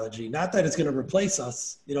technology. Not that it's going to replace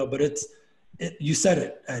us, but you said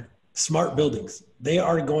it, at smart buildings. They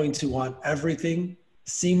are going to want everything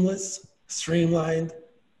seamless, streamlined.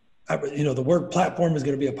 The word platform is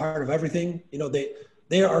going to be a part of everything.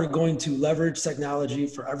 They are going to leverage technology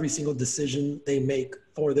for every single decision they make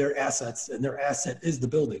for their assets, and their asset is the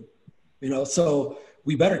building. So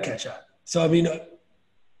we better catch up. So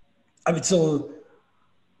so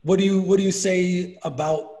what do you say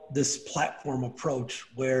about this platform approach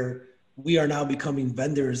where we are now becoming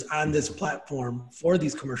vendors on this platform for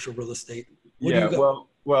these commercial real estate? Well,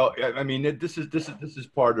 I mean, this is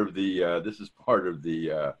part of the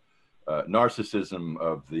narcissism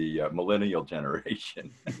of the millennial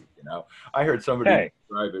generation. I heard somebody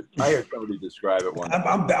describe it one.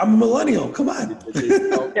 I'm a millennial. Come on.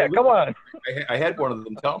 Yeah, come on. I had one of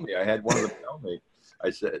them tell me. I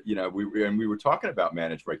said, we were talking about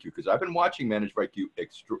Managed by Q because I've been watching Managed by Q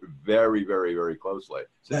very, very, very closely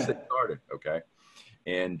since they started. Okay,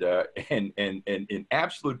 and in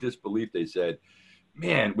absolute disbelief, they said,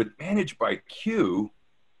 "Man, with Managed by Q,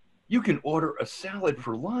 you can order a salad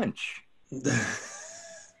for lunch."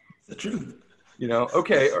 It's the truth.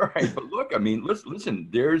 Okay, all right, but look, I mean, listen.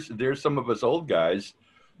 There's some of us old guys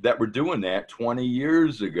that were doing that 20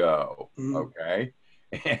 years ago. Okay.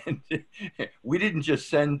 And we didn't just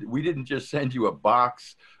send you a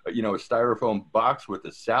box, a styrofoam box with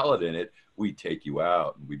a salad in it. We take you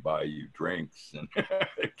out and we buy you drinks. And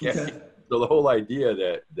so the whole idea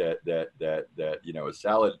that a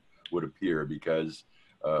salad would appear because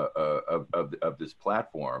of this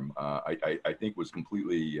platform, I think was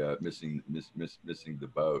completely missing the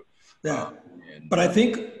boat. Yeah, but I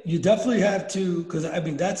think you definitely have to, because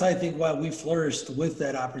that's I think why we flourished with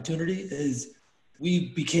that opportunity is. We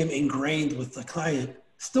became ingrained with the client,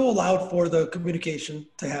 still allowed for the communication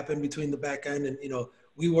to happen between the back end. And,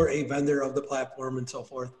 we were a vendor of the platform and so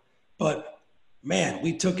forth, but man,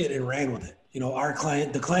 we took it and ran with it.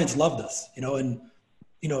 The clients loved us, and,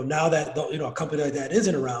 now that, a company like that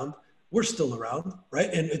isn't around, we're still around.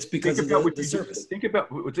 Right. And it's because of the service. Think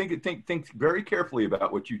very carefully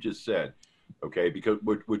about what you just said. Okay. Because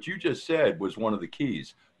what you just said was one of the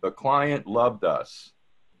keys. The client loved us.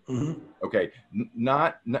 Mm-hmm. Okay,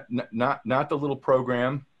 not the little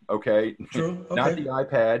program. Okay, true. Okay. Not the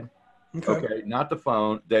iPad. Okay, not the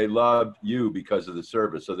phone. They loved you because of the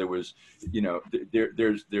service. So there was,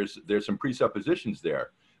 there's some presuppositions there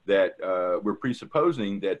that we're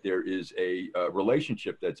presupposing that there is a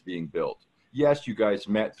relationship that's being built. Yes, you guys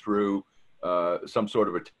met through some sort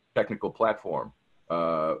of a technical platform.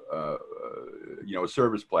 a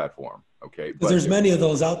service platform. Okay, because there's many of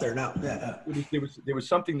those out there now. Yeah, there was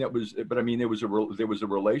something that was, but I mean, there was a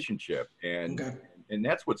relationship, and okay. and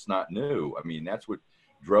that's what's not new. I mean, that's what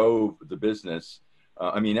drove the business.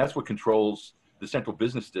 I mean, that's what controls the central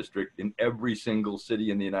business district in every single city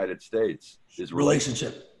in the United States is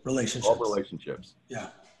Relationships. All relationships. Yeah.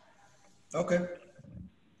 Okay.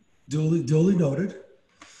 Duly noted.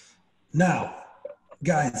 Now,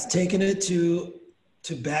 guys, taking it to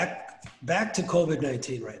back to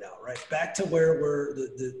COVID-19 right now, right? Back to where we're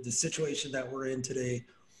the situation that we're in today,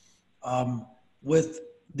 with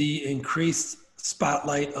the increased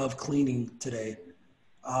spotlight of cleaning today.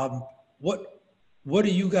 What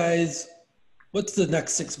do you guys? What's the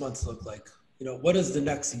next 6 months look like? What does the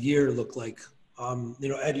next year look like?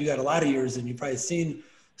 Ed, you got a lot of years, and you've probably seen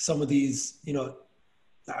some of these.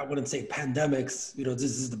 I wouldn't say pandemics. This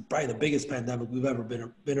is probably the biggest pandemic we've ever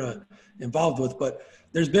been involved with. But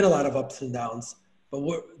there's been a lot of ups and downs. But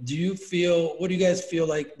what do you guys feel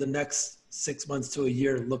like the next 6 months to a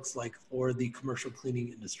year looks like for the commercial cleaning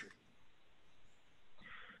industry?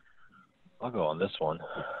 I'll go on this one.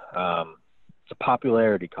 It's a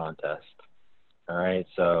popularity contest. All right.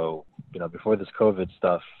 So, before this COVID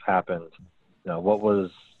stuff happened, what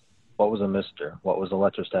was a mister? What was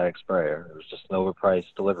electrostatic sprayer? It was just an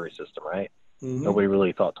overpriced delivery system, right? Mm-hmm. Nobody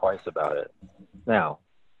really thought twice about it. Now,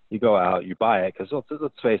 you go out, you buy it, because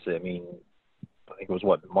let's face it. I mean, I think it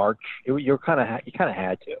was March. You kind of had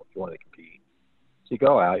to if you wanted to compete. So you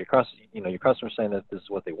go out, your customer's saying that this is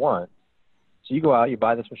what they want. So you go out, you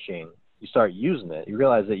buy this machine, you start using it, you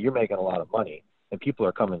realize that you're making a lot of money, and people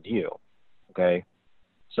are coming to you. Okay,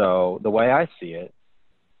 so the way I see it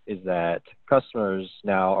is that customers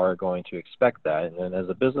now are going to expect that, and then as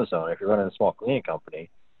a business owner, if you're running a small cleaning company,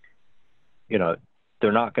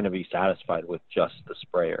 they're not going to be satisfied with just the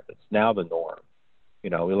sprayer. It's now the norm. We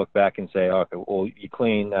look back and say, okay, well, you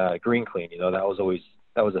clean green clean. That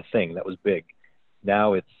was a thing that was big.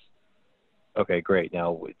 Now it's okay, great.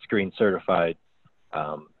 Now it's green certified.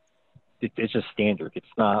 It's just standard.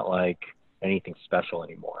 It's not like anything special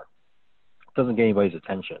anymore. It doesn't get anybody's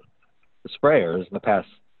attention. The sprayers in the past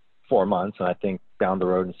 4 months, and I think down the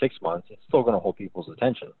road in 6 months, it's still going to hold people's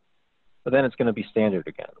attention. But then it's going to be standard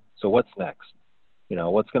again. So what's next?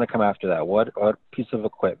 What's going to come after that? What piece of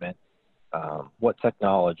equipment, what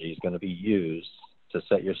technology is going to be used to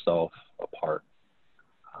set yourself apart?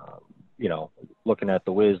 Looking at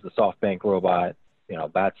the Wiz, the SoftBank robot,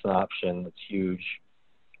 that's an option. It's huge,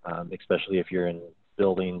 especially if you're in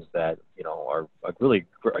buildings that, are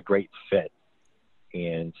a great fit.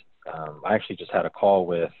 And I actually just had a call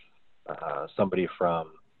with somebody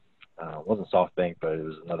from, it wasn't SoftBank, but it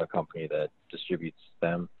was another company that distributes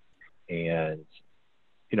them. And,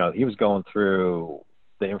 he was going through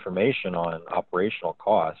the information on operational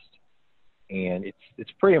cost. And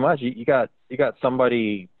it's pretty much, you got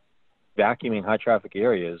somebody vacuuming high traffic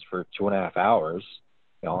areas for 2.5 hours,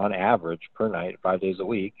 on average per night, 5 days a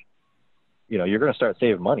week. You're going to start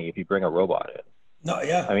saving money if you bring a robot in. No,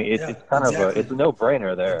 yeah. I mean, it's kind of it's a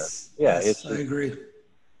no-brainer there. I agree.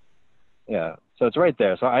 Yeah, so it's right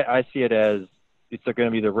there. So I see it as it's going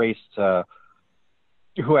to be the race to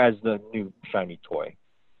who has the new shiny toy.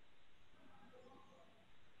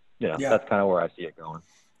 That's kind of where I see it going.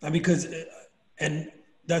 And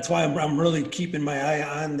that's why I'm really keeping my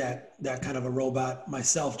eye on that kind of a robot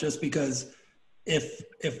myself, just because if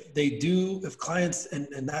clients,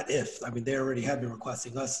 and not if, I mean, they already have been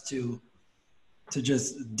requesting us to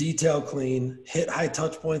just detail clean, hit high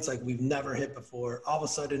touch points like we've never hit before. All of a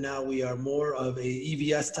sudden now we are more of a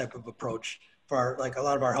EVS type of approach for like a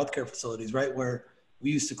lot of our healthcare facilities, right? Where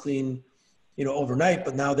we used to clean, overnight,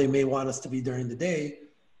 but now they may want us to be during the day,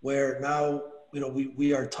 where now,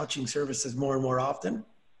 we are touching services more and more often,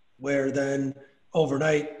 where then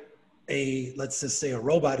overnight let's just say a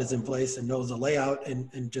robot is in place and knows the layout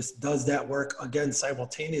and just does that work again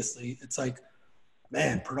simultaneously. It's like,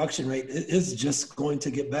 man, production rate is just going to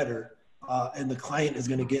get better, and the client is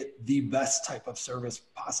going to get the best type of service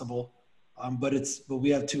possible. But we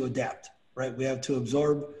have to adapt, right? We have to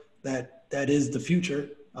absorb that is the future,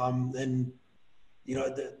 and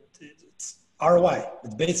it's ROI.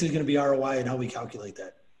 It's basically going to be ROI and how we calculate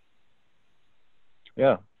that.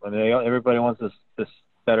 Yeah, I mean, everybody wants this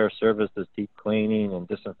better service, this deep cleaning and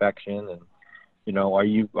disinfection, and are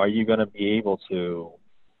you going to be able to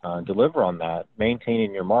deliver on that,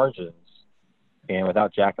 maintaining your margins, and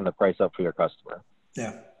without jacking the price up for your customer?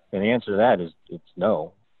 Yeah. And the answer to that is it's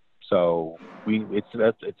no. So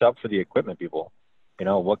it's up for the equipment people.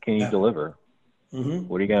 What can you deliver? Mm-hmm.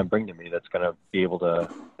 What are you going to bring to me that's going to be able to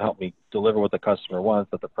help me deliver what the customer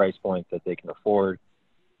wants at the price point that they can afford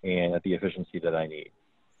and at the efficiency that I need?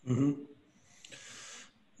 Mm-hmm.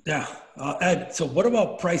 Yeah. Ed, so what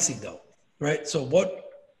about pricing though? Right. So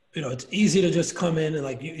what, it's easy to just come in and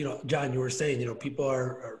like, John, you were saying, people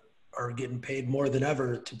are getting paid more than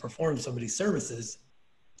ever to perform some of these services.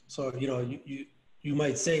 So, you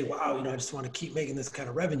might say, wow, I just want to keep making this kind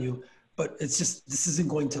of revenue, but it's just, this isn't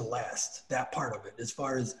going to last, that part of it. As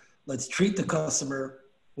far as let's treat the customer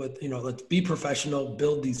with, let's be professional,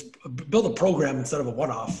 build a program instead of a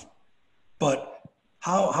one-off. But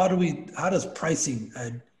how does pricing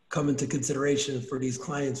come into consideration for these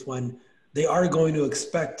clients when they are going to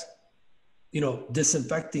expect,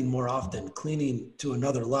 disinfecting more often, cleaning to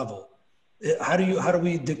another level? How do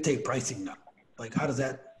we dictate pricing now? Like, how does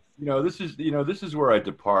that? This is where I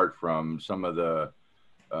depart from some of the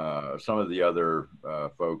other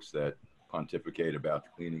folks that pontificate about the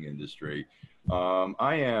cleaning industry.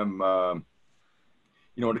 I am,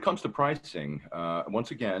 when it comes to pricing,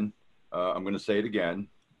 once again, I'm going to say it again,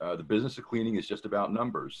 the business of cleaning is just about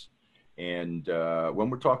numbers. And when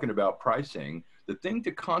we're talking about pricing, the thing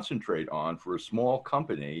to concentrate on for a small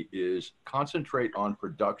company is concentrate on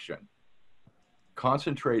production.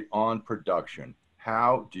 Concentrate on production.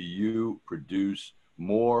 How do you produce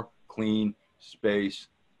more clean space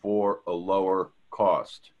for a lower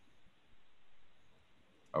cost?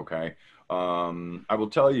 Okay. I will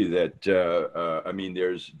tell you that,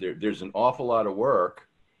 there's an awful lot of work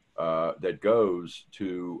that goes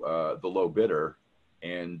to the low bidder.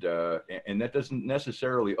 And that doesn't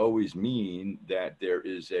necessarily always mean that there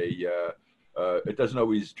is it doesn't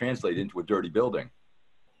always translate into a dirty building.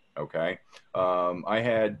 Okay.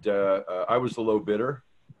 I was the low bidder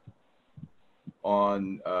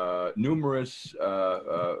on numerous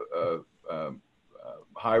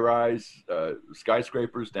high-rise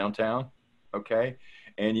skyscrapers downtown. Okay.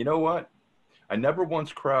 And you know what? I never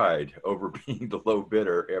once cried over being the low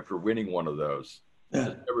bidder after winning one of those.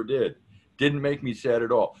 Yeah. Never did. Didn't make me sad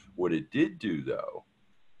at all. What it did do, though,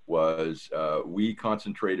 was we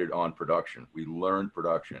concentrated on production. We learned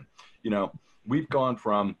production. We've gone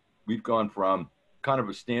from kind of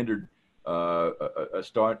a standard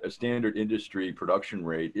standard industry production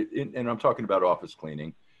rate, and I'm talking about office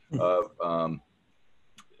cleaning, of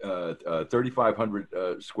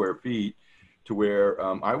 3,500 square feet, to where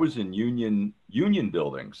I was in union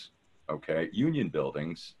buildings. Okay, union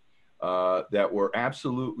buildings. That were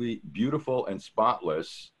absolutely beautiful and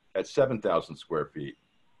spotless at 7,000 square feet.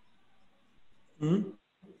 Mm-hmm.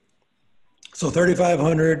 So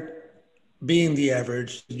 3,500 being the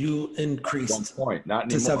average, you increased At one point, not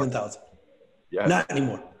to anymore. 7,000. Yeah, not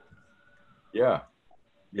anymore. Yeah,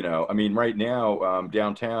 right now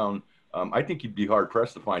downtown, I think you'd be hard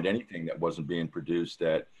pressed to find anything that wasn't being produced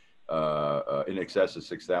at in excess of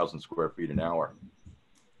 6,000 square feet an hour.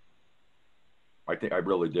 I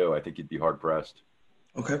really do. I think you'd be hard pressed.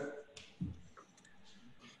 Okay.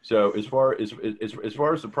 So as far as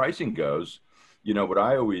the pricing goes, what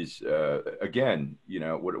I always again,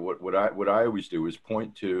 what I always do is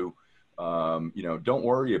point to, don't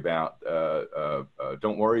worry about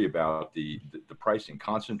the pricing.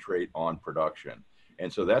 Concentrate on production.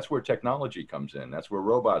 And so that's where technology comes in. That's where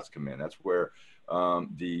robots come in. That's where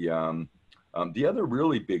the other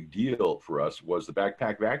really big deal for us was the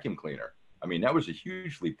backpack vacuum cleaner. I mean, that was a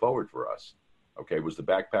huge leap forward for us. Okay, was the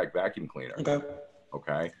backpack vacuum cleaner. Okay.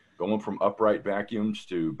 Okay, going from upright vacuums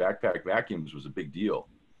to backpack vacuums was a big deal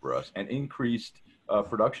for us, and increased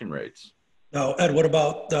production rates. Now, Ed, what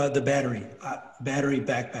about the battery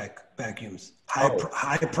backpack vacuums?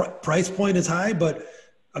 Price point is high, but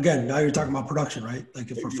again, now you're talking about production, right? Like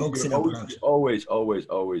if we're focusing on production. Always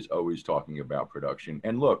talking about production.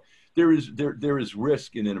 And look, there is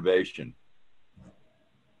risk in innovation.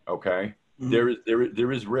 Okay. Mm-hmm.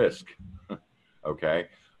 There is risk. Okay.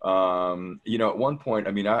 At one point,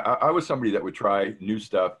 I was somebody that would try new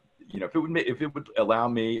stuff. If it would allow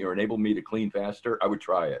me or enable me to clean faster, I would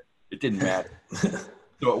try it. It didn't matter.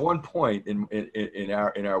 So at one point in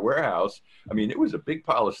our warehouse, it was a big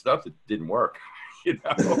pile of stuff that didn't work.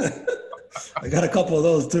 I got a couple of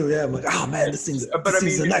those too. Yeah, I'm like, oh man, this thing's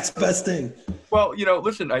the next best thing. Well,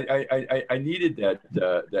 listen, I needed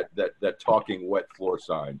that talking wet floor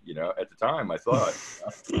sign. At the time, I thought.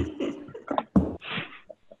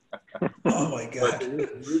 Oh my God.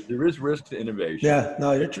 There is risk to innovation. Yeah,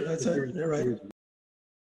 no, you're true. That's right. You're right.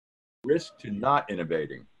 Risk to not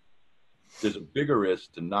innovating. There's a bigger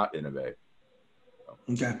risk to not innovate.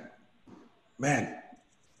 Okay, man.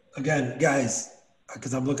 Again, guys,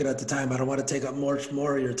 because I'm looking at the time, I don't want to take up much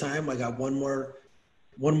more of your time. I got one more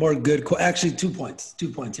one more good, actually 2 points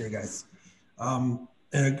here, guys.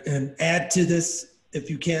 And add to this if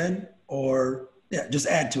you can, or yeah, just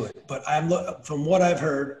add to it. But from what I've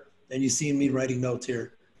heard, and you've seen me writing notes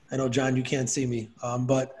here. I know, John, you can't see me,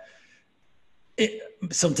 but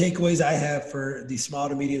some takeaways I have for the small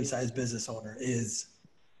to medium-sized business owner is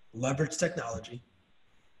leverage technology.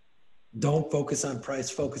 Don't focus on price,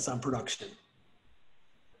 focus on production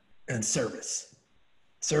and service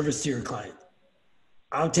to your client.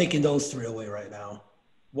 I'm taking those 3 away right now.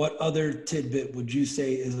 What other tidbit would you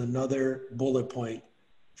say is another bullet point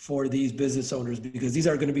for these business owners? Because these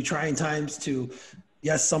are going to be trying times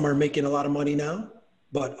yes, some are making a lot of money now,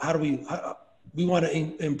 but how do we want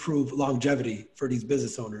to improve longevity for these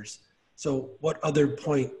business owners. So what other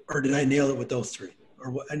point, or did I nail it with those 3?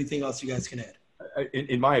 Or anything else you guys can add?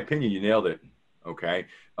 In my opinion, you nailed it. Okay.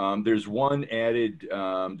 There's one added,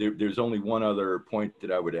 there's only one other point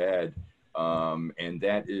that I would add. And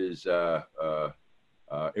that is,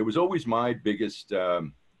 it was always my biggest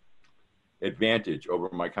advantage over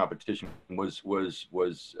my competition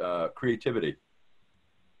was creativity.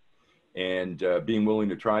 And being willing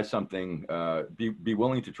to try something, be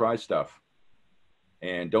willing to try stuff,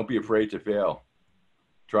 and don't be afraid to fail.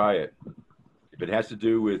 Try it. If it has to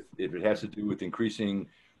do with increasing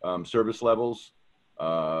service levels,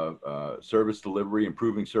 service delivery,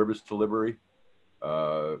 improving service delivery,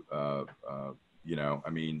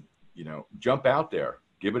 jump out there,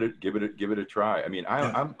 give it a try. I mean,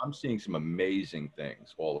 I'm seeing some amazing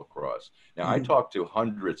things all across. Now, I talk to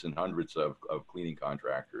hundreds and hundreds of cleaning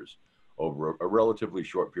contractors over a relatively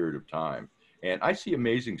short period of time, and I see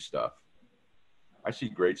amazing stuff. I see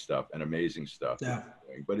great stuff and amazing stuff. Yeah.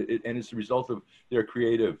 But it's a result of their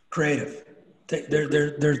creative.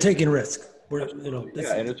 They're taking risk.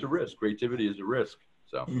 And it's a risk. Creativity is a risk.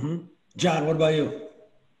 So, John, what about you?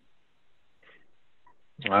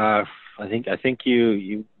 I think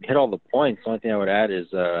you hit all the points. The only thing I would add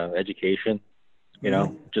is education.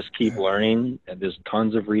 Just keep learning. And there's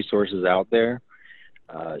tons of resources out there.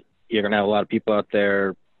 You're gonna have a lot of people out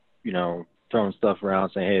there, throwing stuff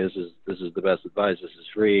around saying, hey, this is the best advice, this is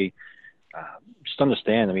free. Just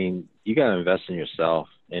understand, I mean, you got to invest in yourself.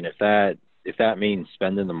 And if that means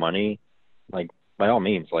spending the money, like, by all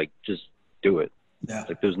means, like, just do it. Yeah.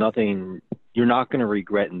 Like, there's nothing, you're not going to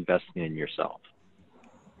regret investing in yourself.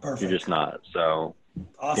 Perfect. You're just not. So,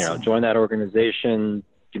 awesome. Join that organization,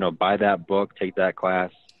 buy that book, take that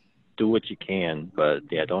class, do what you can, but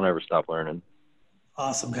yeah, don't ever stop learning.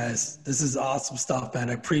 Awesome, guys. This is awesome stuff, man.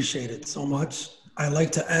 I appreciate it so much. I like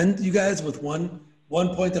to end you guys with one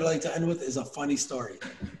point that I like to end with is a funny story.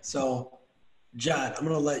 So, John, I'm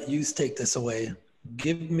going to let you take this away.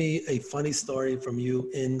 Give me a funny story from you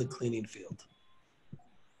in the cleaning field.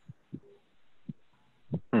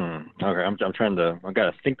 Okay, I'm trying to. I got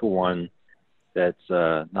to think of one that's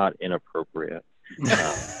not inappropriate.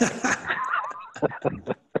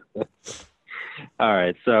 All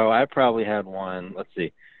right, so I probably had one. Let's see.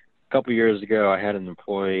 A couple years ago, I had an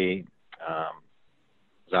employee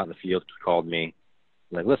was out in the field. He called me,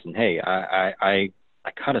 like, "Listen, hey, I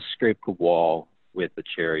kind of scraped the wall with the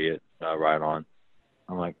Chariot ride on."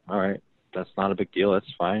 I'm like, "All right, that's not a big deal.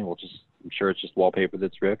 That's fine. I'm sure it's just wallpaper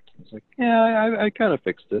that's ripped." He's like, "Yeah, I kind of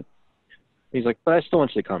fixed it." He's like, "But I still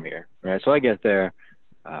want you to come here." Right? So I get there.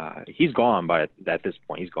 He's gone at this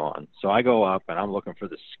point. He's gone. So I go up and I'm looking for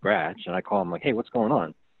the scratch, and I call him like, "Hey, what's going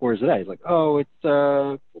on? Where's it at?" He's like, "Oh, it's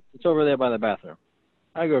over there by the bathroom."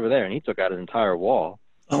 I go over there, and he took out his entire wall.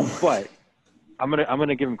 But I'm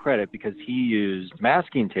gonna give him credit because he used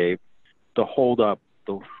masking tape to hold up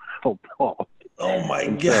the whole wall. Oh my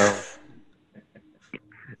God.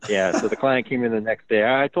 Yeah, so the client came in the next day.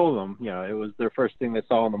 I told them, it was their first thing they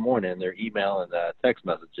saw in the morning, their email and text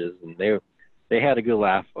messages, and they had a good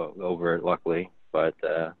laugh over it, luckily. But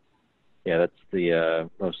yeah, that's the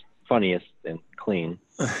most funniest and clean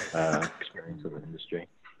experience in the industry.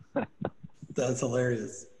 That's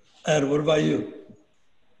hilarious. Ed, what about you?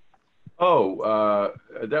 Oh,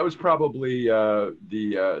 that was probably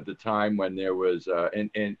the time when there was, and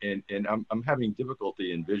I'm having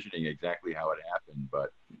difficulty envisioning exactly how it happened,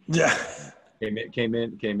 but yeah, came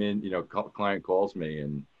in. Client calls me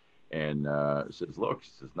and says, "Look,"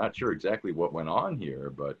 says, "not sure exactly what went on here,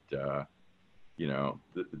 but the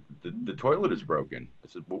toilet is broken." I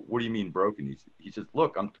said, "Well, what do you mean broken?" He says,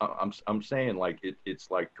 "Look, I'm saying like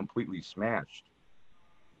it's like completely smashed,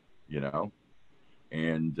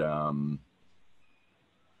 And,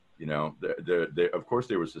 of course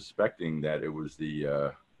they were suspecting that it was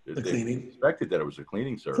the cleaning. Suspected that it was a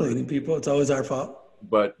cleaning service. Cleaning people. It's always our fault.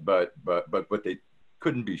 But they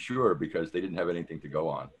couldn't be sure because they didn't have anything to go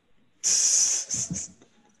on.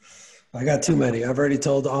 I got too many. I've already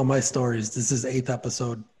told all my stories. This is 8th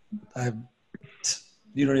episode.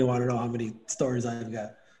 You don't even want to know how many stories I've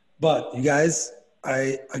got. But you guys,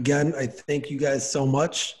 I thank you guys so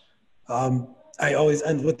much. I always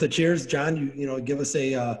end with the cheers. John, you give us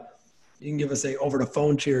you can give us a over the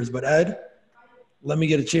phone cheers. But Ed, let me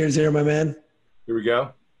get a cheers here, my man. Here we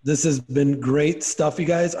go. This has been great stuff, you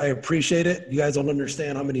guys. I appreciate it. You guys don't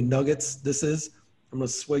understand how many nuggets this is. I'm gonna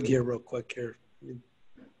swig here real quick here.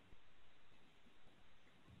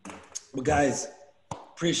 But guys,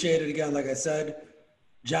 appreciate it again. Like I said,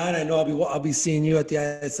 John, I know I'll be seeing you at the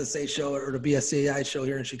ISSA show or the BSCI show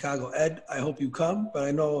here in Chicago. Ed, I hope you come. But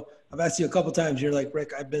I know I've asked you a couple times. You're like,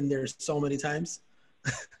 Rick, I've been there so many times.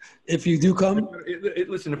 If you do come,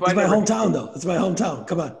 listen. It's my hometown, though. It's my hometown.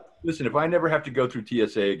 Come on. Listen, if I never have to go through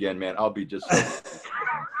TSA again, man, I'll be just.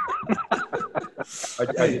 I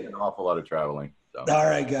did an awful lot of traveling. So. All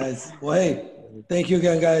right, guys. Well, hey, thank you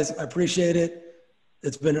again, guys. I appreciate it.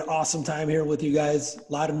 It's been an awesome time here with you guys.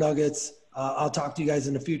 A lot of nuggets. I'll talk to you guys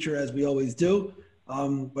in the future as we always do.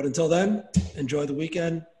 But until then, enjoy the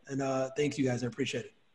weekend. And thank you guys. I appreciate it.